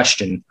from a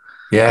question.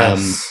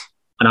 Yes.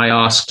 And I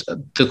asked,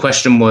 the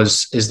question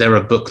was, is there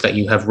a book that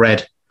you have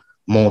read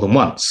more than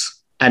once?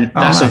 And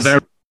that's a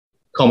very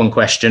common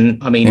question.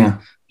 I mean,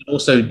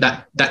 also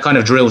that kind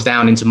of drills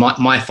down into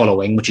my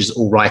following, which is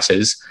all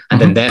writers, and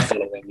then their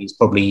following is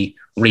probably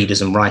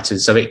readers and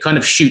writers. So it kind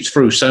of shoots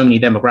through so many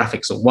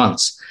demographics at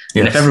once.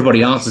 Yes. And if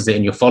everybody answers it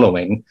in your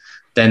following,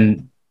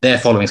 then their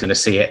following is going to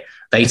see it.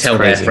 They tell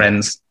their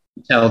friends,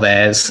 tell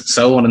theirs,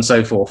 so on and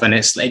so forth. And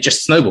it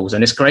just snowballs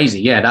and it's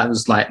crazy. Yeah, that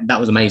was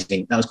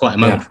amazing. That was quite a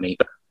moment for me.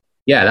 But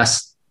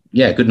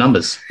good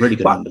numbers, really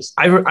good numbers.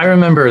 I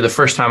remember the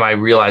first time I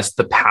realized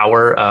the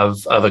power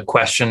of a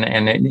question,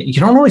 and you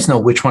don't always know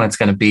which one it's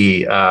going to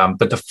be.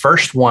 But the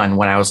first one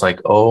when I was like,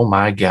 oh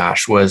my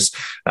gosh, was,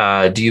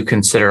 do you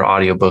consider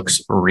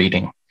audiobooks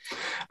reading?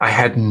 I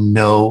had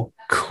no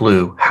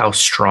clue how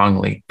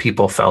strongly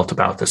people felt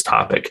about this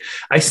topic.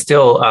 I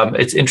still,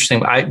 it's interesting.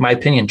 My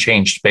opinion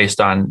changed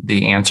based on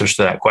the answers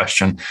to that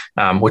question,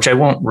 which I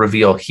won't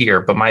reveal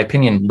here, but my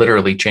opinion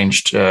literally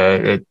changed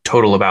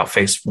total about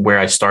face where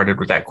I started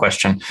with that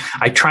question.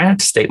 I try not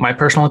to state my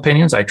personal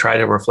opinions. I try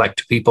to reflect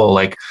to people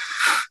like,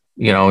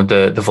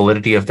 the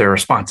validity of their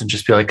response and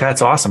just be like,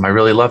 that's awesome. I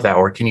really love that.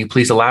 Or can you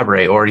please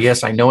elaborate? Or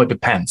yes, I know it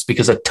depends,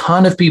 because a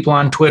ton of people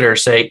on Twitter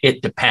say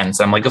it depends.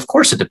 I'm like, of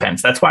course it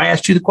depends. That's why I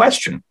asked you the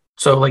question.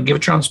 So like, give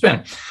it your own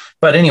spin.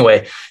 But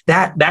anyway,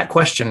 that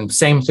question,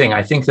 same thing.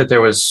 I think that there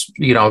was,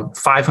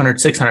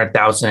 500,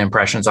 600,000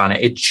 impressions on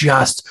it. It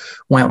just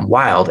went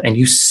wild. And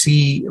you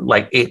see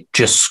like it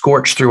just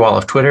scorched through all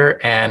of Twitter,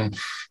 and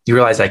you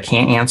realize I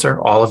can't answer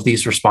all of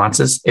these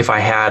responses. If I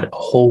had a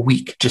whole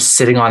week just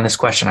sitting on this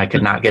question, I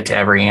could not get to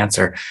every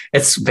answer.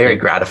 It's very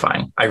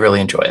gratifying. I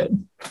really enjoy it.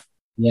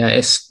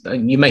 Yeah,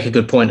 you make a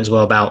good point as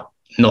well about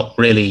not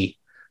really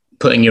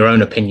putting your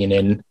own opinion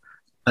in.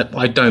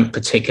 I don't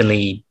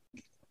particularly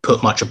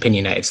put much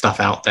opinionated stuff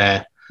out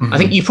there. I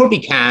think you probably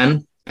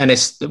can, and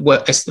it's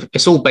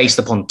all based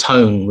upon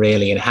tone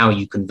really and how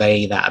you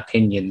convey that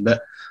opinion.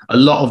 But a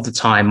lot of the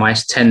time I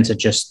tend to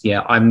just,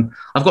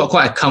 I've got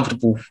quite a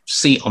comfortable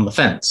seat on the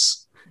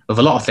fence of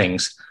a lot of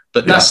things,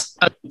 but that's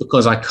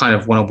because I kind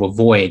of want to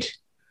avoid,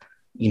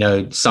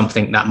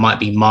 something that might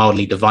be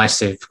mildly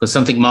divisive, because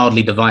something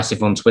mildly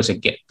divisive on Twitter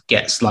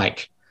gets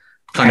like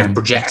kind of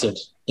projected.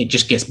 It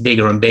just gets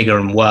bigger and bigger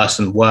and worse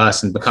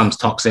and becomes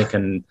toxic.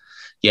 And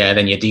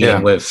then you're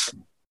dealing with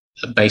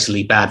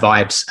basically bad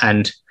vibes.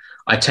 And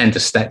I tend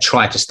to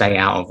try to stay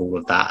out of all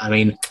of that. I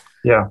mean,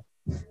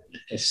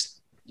 it's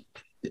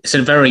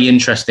a very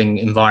interesting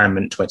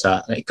environment,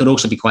 Twitter. It could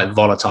also be quite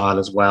volatile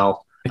as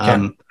well,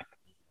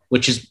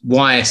 which is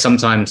why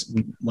sometimes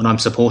when I'm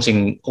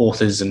supporting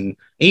authors, and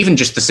even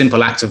just the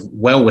simple act of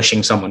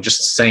well-wishing someone,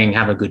 just saying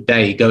have a good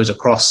day, goes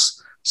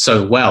across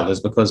so well, is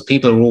because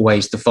people are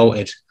always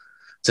defaulted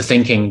to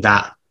thinking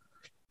that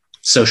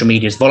social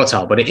media is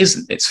volatile, but it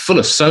isn't. It's full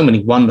of so many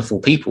wonderful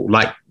people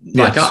like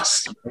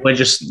us. We're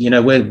just,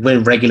 we're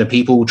regular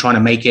people trying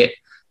to make it,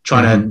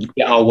 trying to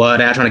get our word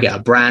out, trying to get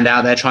our brand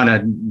out there, trying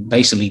to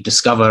basically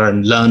discover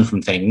and learn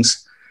from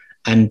things.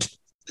 And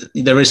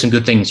there is some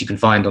good things you can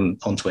find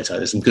on Twitter.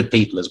 There's some good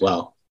people as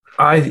well.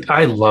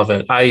 I love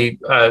it.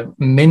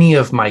 Many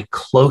of my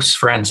close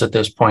friends at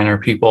this point are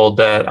people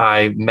that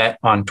I met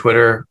on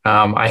Twitter.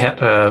 I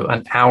had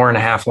an hour and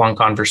a half long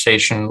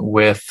conversation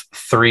with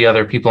 3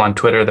 other people on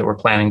Twitter that were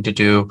planning to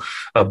do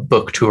a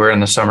book tour in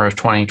the summer of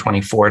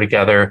 2024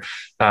 together,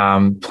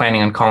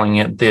 planning on calling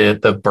it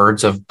the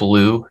Birds of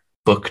Blue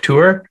book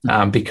tour,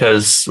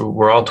 because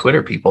we're all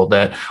Twitter people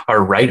that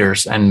are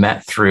writers and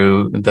met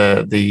through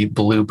the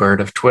bluebird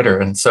of Twitter.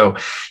 And so,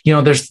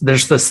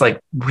 there's this like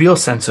real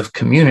sense of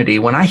community.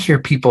 When I hear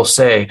people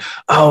say,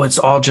 oh, it's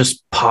all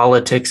just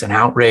politics and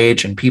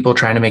outrage and people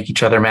trying to make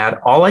each other mad,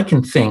 all I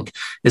can think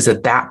is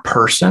that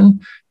person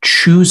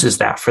chooses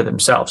that for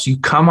themselves. You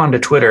come onto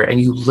Twitter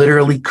and you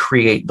literally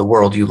create the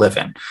world you live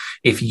in.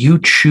 If you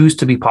choose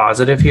to be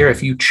positive here,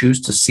 if you choose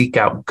to seek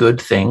out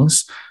good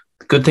things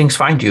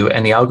find you,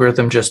 and the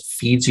algorithm just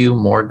feeds you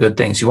more good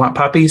things. You want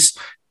puppies?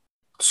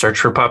 Search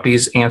for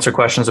puppies, answer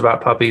questions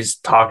about puppies,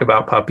 talk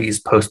about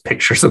puppies, post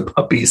pictures of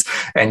puppies,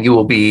 and you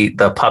will be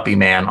the puppy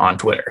man on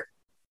Twitter.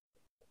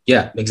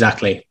 Yeah,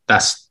 exactly.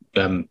 That's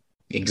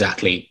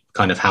exactly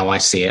kind of how I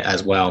see it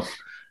as well.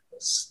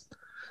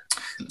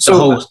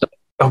 Go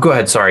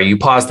ahead. Sorry, you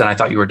paused and I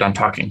thought you were done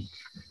talking.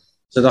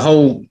 So the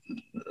whole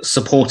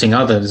supporting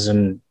others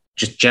and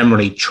just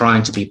generally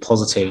trying to be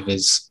positive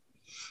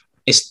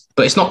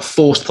but it's not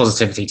forced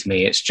positivity to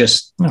me. It's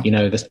just,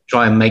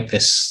 try and make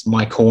this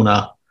my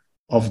corner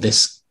of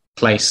this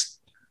place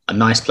a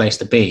nice place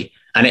to be.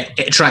 And it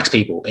attracts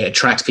people. It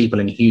attracts people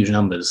in huge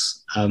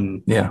numbers.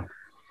 Yeah,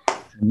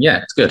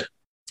 it's good.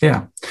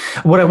 Yeah.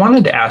 What I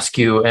wanted to ask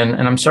you,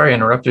 and I'm sorry I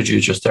interrupted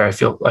you just there. I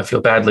feel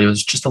badly. It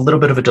was just a little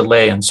bit of a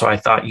delay. And so I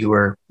thought you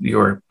were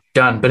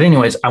done. But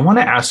anyways, I want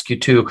to ask you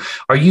too,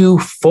 are you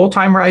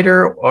full-time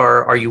writer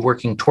or are you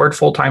working toward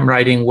full-time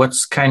writing?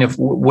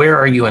 Where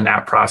are you in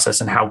that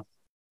process and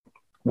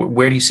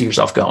where do you see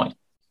yourself going?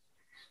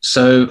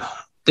 So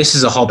this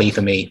is a hobby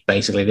for me,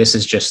 basically. This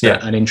is just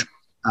an interest.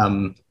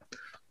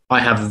 I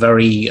have a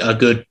very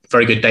good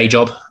day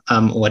job,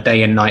 or a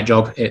day and night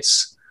job.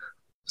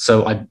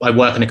 So I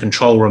work in a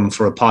control room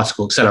for a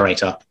particle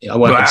accelerator. I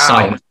work in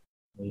science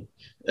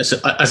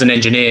as an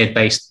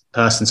engineer-based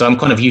person. So I'm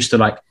kind of used to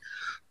like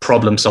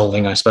problem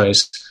solving, I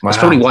suppose. Wow. That's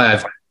probably why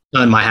I've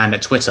turned my hand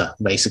at Twitter,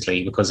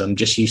 basically, because I'm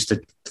just used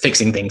to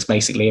fixing things,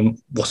 basically.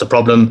 And what's the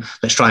problem?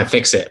 Let's try and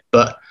fix it.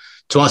 But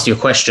to answer your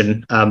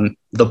question,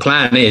 the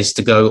plan is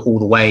to go all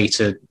the way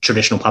to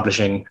traditional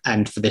publishing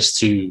and for this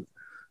to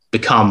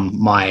become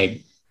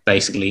my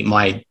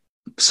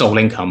sole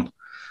income.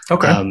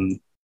 Okay.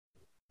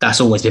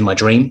 That's always been my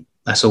dream.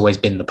 That's always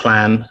been the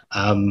plan.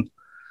 I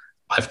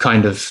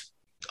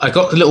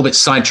got a little bit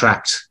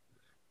sidetracked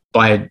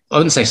I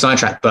wouldn't say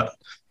sidetracked, but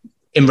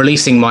in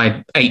releasing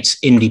my 8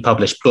 indie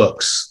published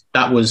books,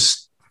 that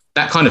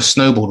kind of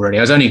snowballed really.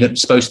 I was only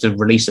supposed to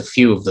release a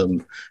few of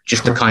them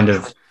just to kind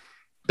of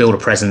build a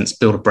presence,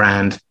 build a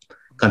brand,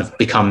 kind of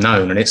become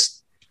known. And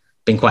it's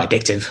been quite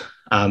addictive.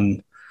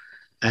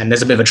 And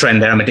there's a bit of a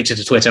trend there. I'm addicted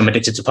to Twitter. I'm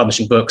addicted to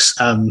publishing books.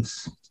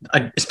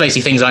 It's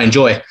basically things I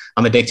enjoy,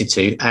 I'm addicted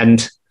to.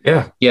 And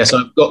so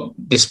I've got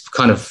this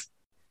kind of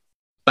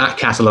back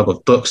catalogue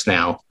of books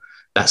now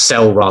that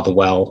sell rather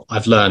well.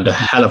 I've learned a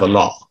hell of a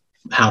lot,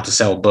 how to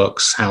sell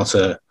books, how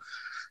to,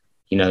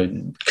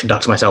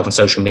 conduct myself on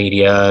social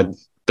media,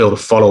 build a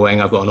following.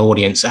 I've got an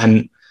audience.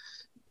 And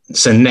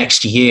so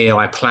next year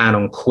I plan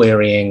on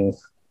querying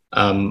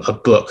a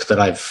book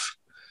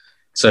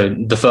so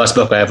the first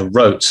book I ever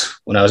wrote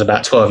when I was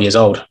about 12 years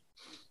old.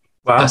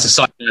 Wow. It's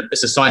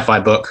a sci-fi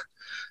book.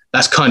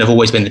 That's kind of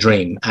always been the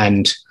dream.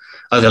 And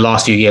over the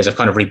last few years, I've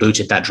kind of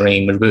rebooted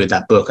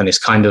that book. And it's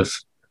kind of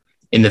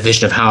in the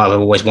vision of how I've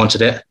always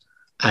wanted it.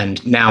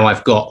 And now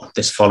I've got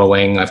this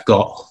following, I've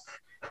got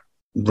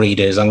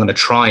readers. I'm going to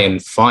try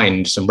and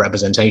find some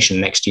representation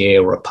next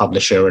year or a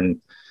publisher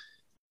and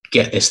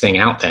get this thing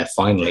out there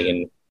finally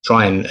and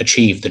try and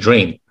achieve the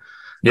dream.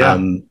 Yeah.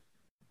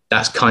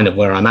 That's kind of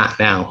where I'm at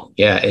now.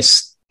 Yeah,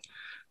 it's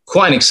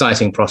quite an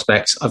exciting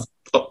prospect. I've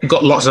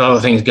got lots of other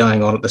things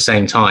going on at the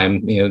same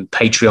time.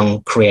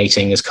 Patreon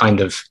creating is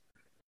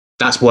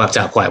that's worked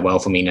out quite well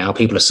for me now.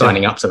 People are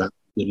signing up to that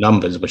with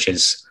numbers, which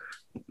is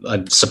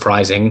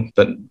surprising.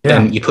 But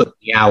then you put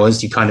the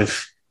hours, you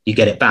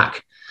get it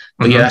back.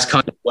 But that's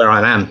kind of where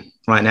I am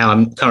right now.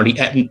 I'm currently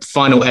at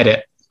final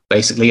edit,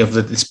 basically, of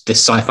this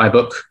sci-fi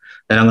book.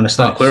 Then I'm going to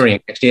start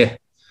querying next year.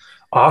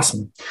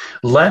 Awesome.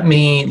 Let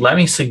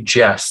me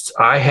suggest,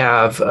 I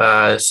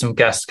have some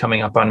guests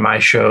coming up on my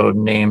show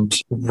named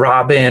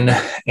Robin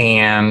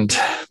and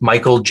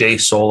Michael J.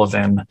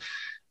 Sullivan.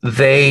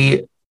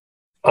 They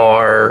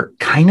are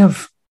kind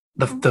of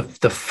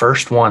the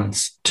first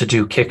ones to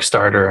do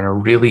Kickstarter in a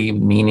really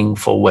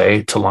meaningful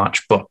way to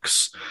launch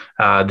books.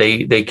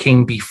 They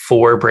came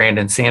before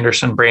Brandon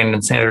Sanderson.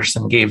 Brandon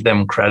Sanderson gave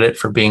them credit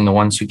for being the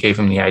ones who gave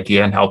him the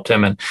idea and helped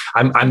him. And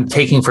I'm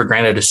taking for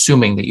granted,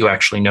 assuming that you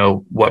actually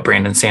know what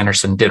Brandon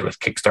Sanderson did with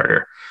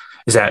Kickstarter.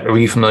 Are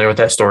you familiar with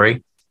that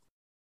story?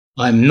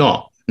 I'm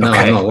not. No,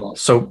 okay. I'm not.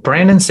 So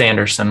Brandon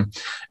Sanderson,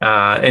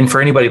 and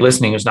for anybody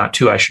listening who's not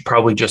too, I should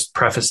probably just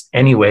preface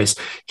anyways,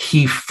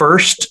 he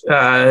first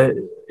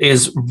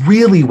is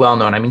really well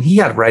known. I mean, he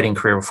had a writing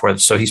career before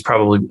this, so he's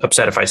probably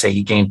upset if I say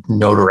he gained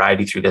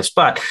notoriety through this,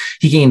 but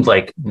he gained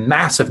like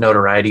massive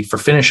notoriety for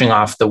finishing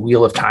off the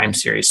Wheel of Time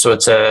series. So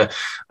it's a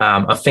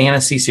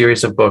fantasy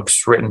series of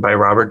books written by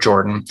Robert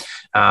Jordan.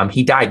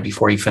 He died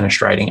before he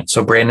finished writing it.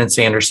 So Brandon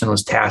Sanderson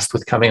was tasked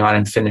with coming on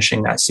and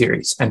finishing that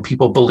series. And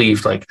people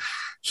believed like,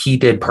 he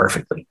did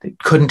perfectly. They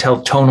couldn't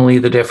tell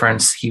tonally the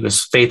difference. He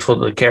was faithful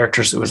to the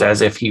characters. It was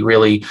as if he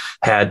really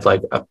had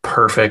like a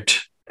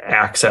perfect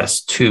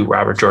access to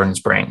Robert Jordan's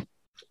brain.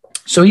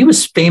 So he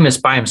was famous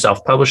by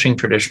himself, publishing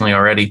traditionally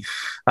already.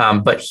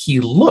 But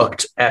he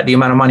looked at the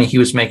amount of money he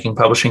was making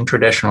publishing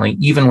traditionally,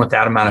 even with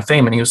that amount of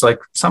fame. And he was like,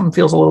 something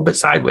feels a little bit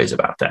sideways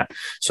about that.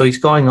 So he's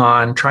going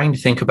on trying to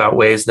think about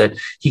ways that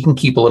he can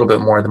keep a little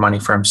bit more of the money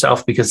for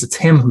himself, because it's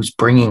him who's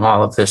bringing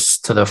all of this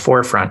to the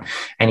forefront.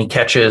 And he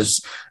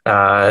catches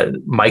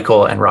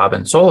Michael and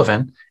Robin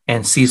Sullivan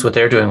and sees what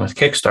they're doing with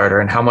Kickstarter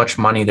and how much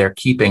money they're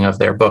keeping of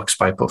their books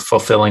by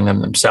fulfilling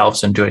them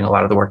themselves and doing a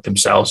lot of the work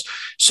themselves.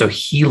 So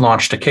he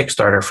launched a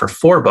Kickstarter for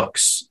 4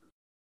 books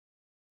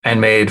and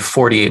made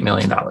 $48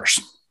 million.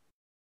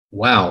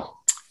 Wow.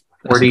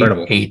 That's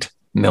 $48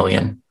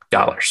 million.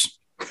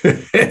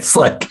 It's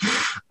like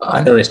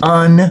an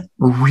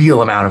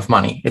unreal amount of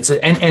money.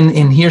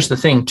 And here's the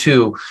thing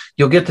too,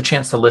 you'll get the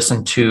chance to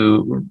listen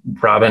to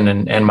Robin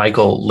and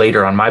Michael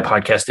later on my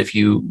podcast if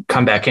you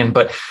come back in.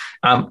 But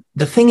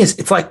the thing is,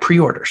 it's like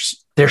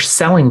pre-orders. They're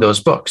selling those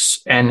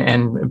books,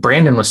 and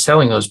Brandon was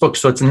selling those books.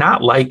 So it's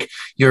not like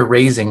you're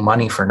raising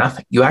money for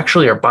nothing. You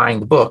actually are buying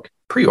the book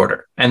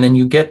pre-order, and then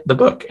you get the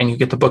book, and you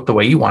get the book the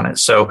way you want it.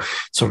 So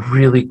it's a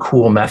really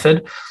cool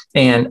method.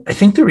 And I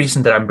think the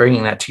reason that I'm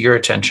bringing that to your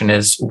attention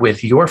is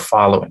with your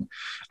following.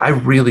 I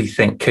really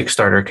think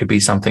Kickstarter could be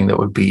something that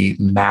would be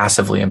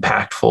massively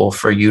impactful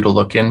for you to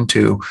look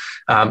into.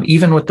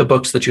 Even with the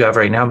books that you have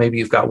right now, maybe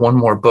you've got one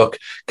more book,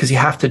 because you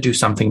have to do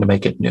something to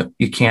make it new.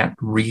 You can't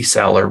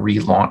resell or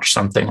relaunch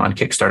something on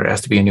Kickstarter. It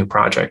has to be a new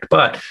project,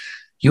 but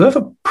you have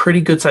a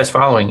pretty good sized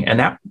following.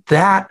 And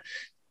that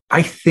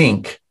I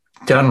think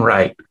done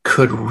right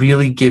could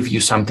really give you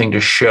something to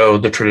show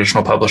the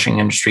traditional publishing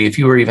industry, if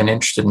you were even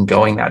interested in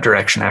going that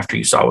direction after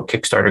you saw what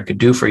Kickstarter could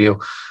do for you.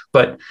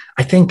 But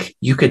I think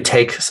you could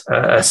take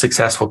a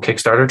successful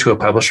Kickstarter to a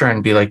publisher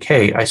and be like,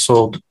 hey, I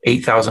sold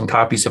 8,000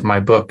 copies of my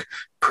book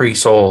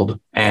pre-sold,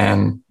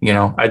 and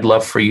I'd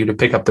love for you to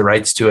pick up the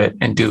rights to it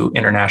and do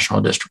international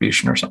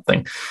distribution or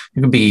something.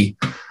 It could be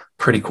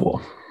pretty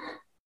cool.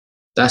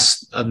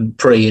 That's a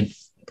pretty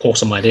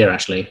awesome idea,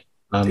 actually.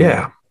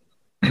 Yeah,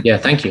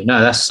 thank you.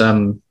 No, that's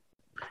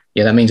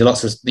that means a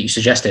lot that you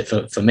suggest it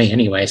for me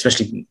anyway,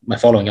 especially my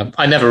following.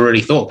 I never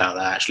really thought about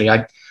that, actually.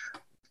 I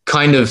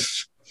kind of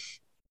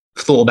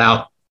thought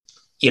about,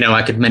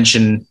 I could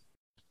mention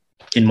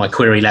in my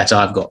query letter,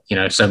 I've got,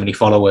 so many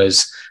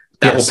followers.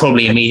 That will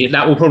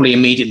probably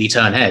immediately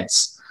turn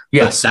heads.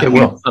 Yes, it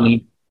will. I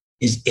mean,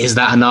 is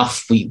that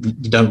enough? You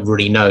don't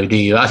really know, do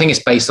you? I think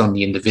it's based on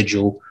the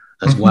individual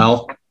as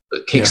well.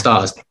 But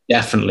Kickstarter is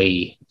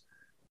definitely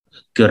a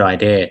good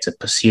idea to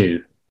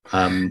pursue.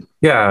 I'm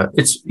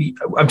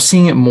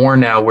seeing it more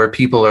now where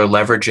people are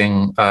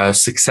leveraging a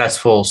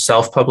successful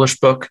self-published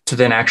book to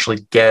then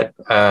actually get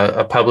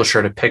a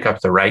publisher to pick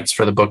up the rights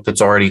for the book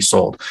that's already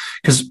sold.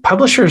 Because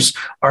publishers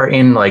are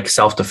in like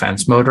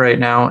self-defense mode right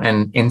now.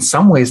 And in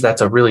some ways,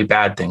 that's a really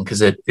bad thing,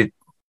 because it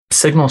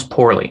signals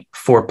poorly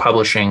for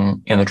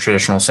publishing in the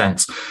traditional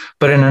sense.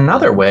 But in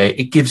another way,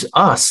 it gives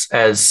us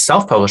as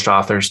self-published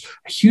authors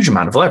a huge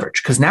amount of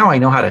leverage, because now I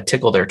know how to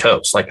tickle their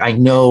toes. Like I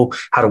know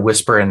how to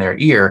whisper in their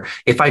ear.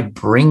 If I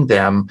bring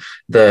them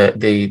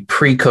the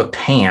pre-cooked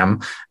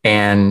ham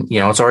and,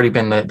 it's already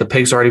been, the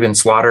pig's already been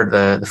slaughtered,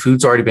 the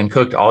food's already been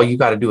cooked, all you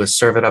got to do is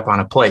serve it up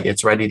on a plate.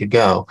 It's ready to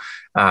go.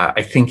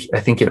 I think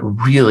it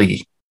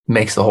really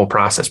makes the whole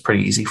process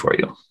pretty easy for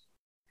you.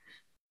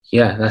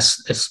 Yeah,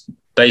 it's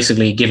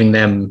basically giving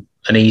them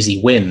an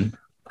easy win.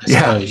 I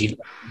suppose you've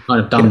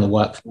kind of done the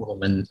work for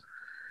them. And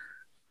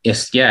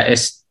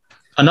it's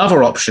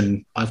another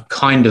option I've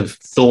kind of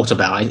thought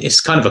about.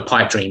 It's kind of a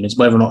pipe dream. It's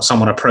whether or not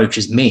someone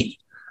approaches me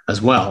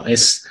as well.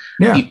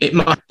 It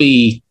must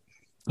be,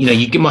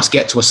 you must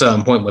get to a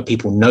certain point where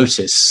people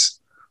notice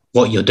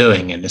what you're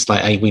doing. And it's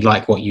like, hey, we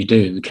like what you do.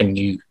 You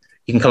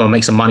can come and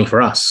make some money for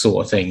us,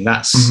 sort of thing.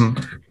 That's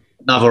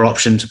another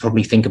option to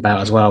probably think about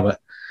as well. But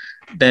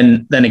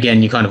then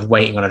again, you're kind of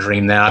waiting on a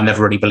dream there. I've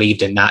never really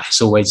believed in that. It's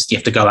always, you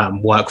have to go out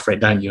and work for it,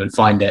 don't you? And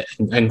find it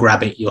and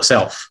grab it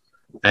yourself.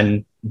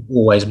 And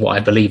always what I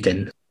believed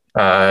in.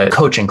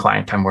 coaching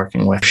client I'm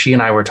working with. She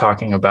and I were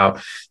talking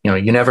about,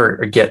 you never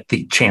get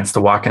the chance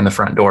to walk in the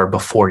front door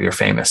before you're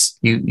famous.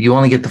 You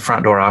only get the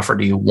front door offered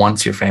to you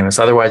once you're famous.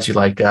 Otherwise, you're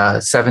like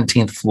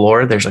 17th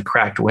floor. There's a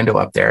cracked window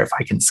up there. If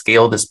I can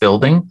scale this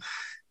building,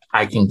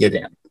 I can get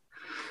in.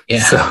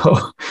 Yeah.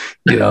 So,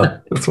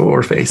 that's what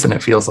we're facing.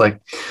 It feels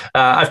like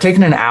I've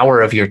taken an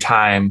hour of your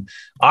time.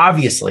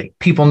 Obviously,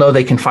 people know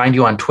they can find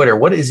you on Twitter.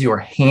 What is your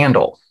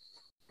handle?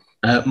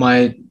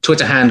 My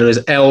Twitter handle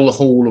is L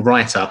Hall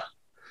Writer.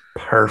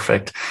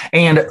 Perfect.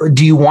 And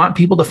do you want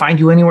people to find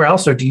you anywhere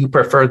else, or do you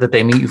prefer that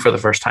they meet you for the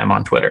first time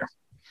on Twitter?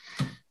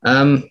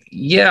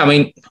 Yeah, I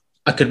mean,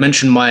 I could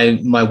mention my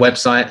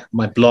website,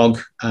 my blog.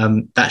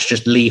 That's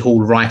just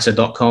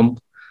leehallwriter.com.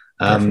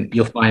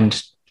 You'll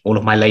find all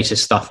of my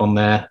latest stuff on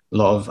there, a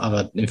lot of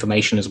other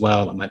information as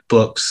well, like my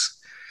books,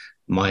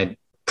 my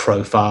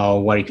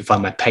profile, where you can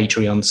find my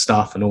Patreon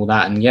stuff and all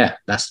that. And yeah,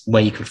 that's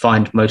where you can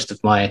find most of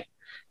my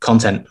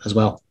content as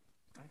well.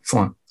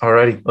 Excellent.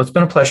 Alrighty. Well, it's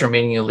been a pleasure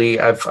meeting you, Lee.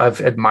 I've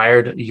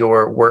admired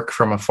your work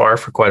from afar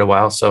for quite a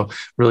while. So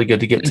really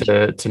good to get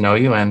to know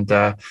you. And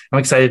I'm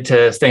excited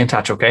to stay in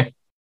touch. Okay.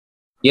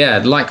 Yeah,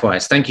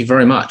 likewise. Thank you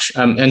very much.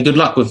 And good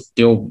luck with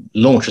your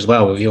launch as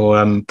well, with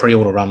your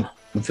pre-order run,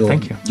 with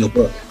your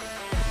book.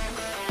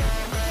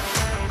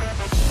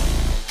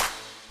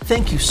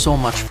 Thank you so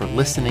much for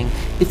listening.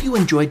 If you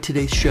enjoyed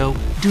today's show,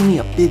 do me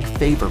a big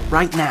favor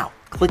right now.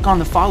 Click on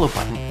the follow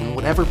button in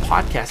whatever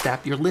podcast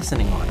app you're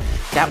listening on.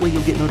 That way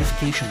you'll get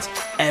notifications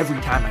every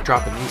time I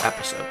drop a new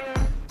episode.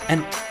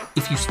 And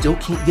if you still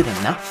can't get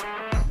enough,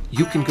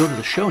 you can go to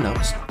the show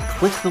notes,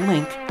 click the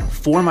link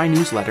for my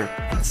newsletter,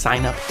 and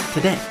sign up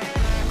today.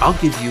 I'll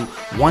give you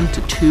 1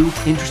 to 2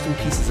 interesting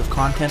pieces of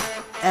content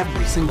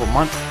every single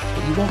month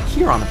that you won't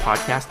hear on the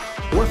podcast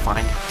or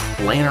find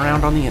laying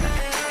around on the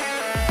internet.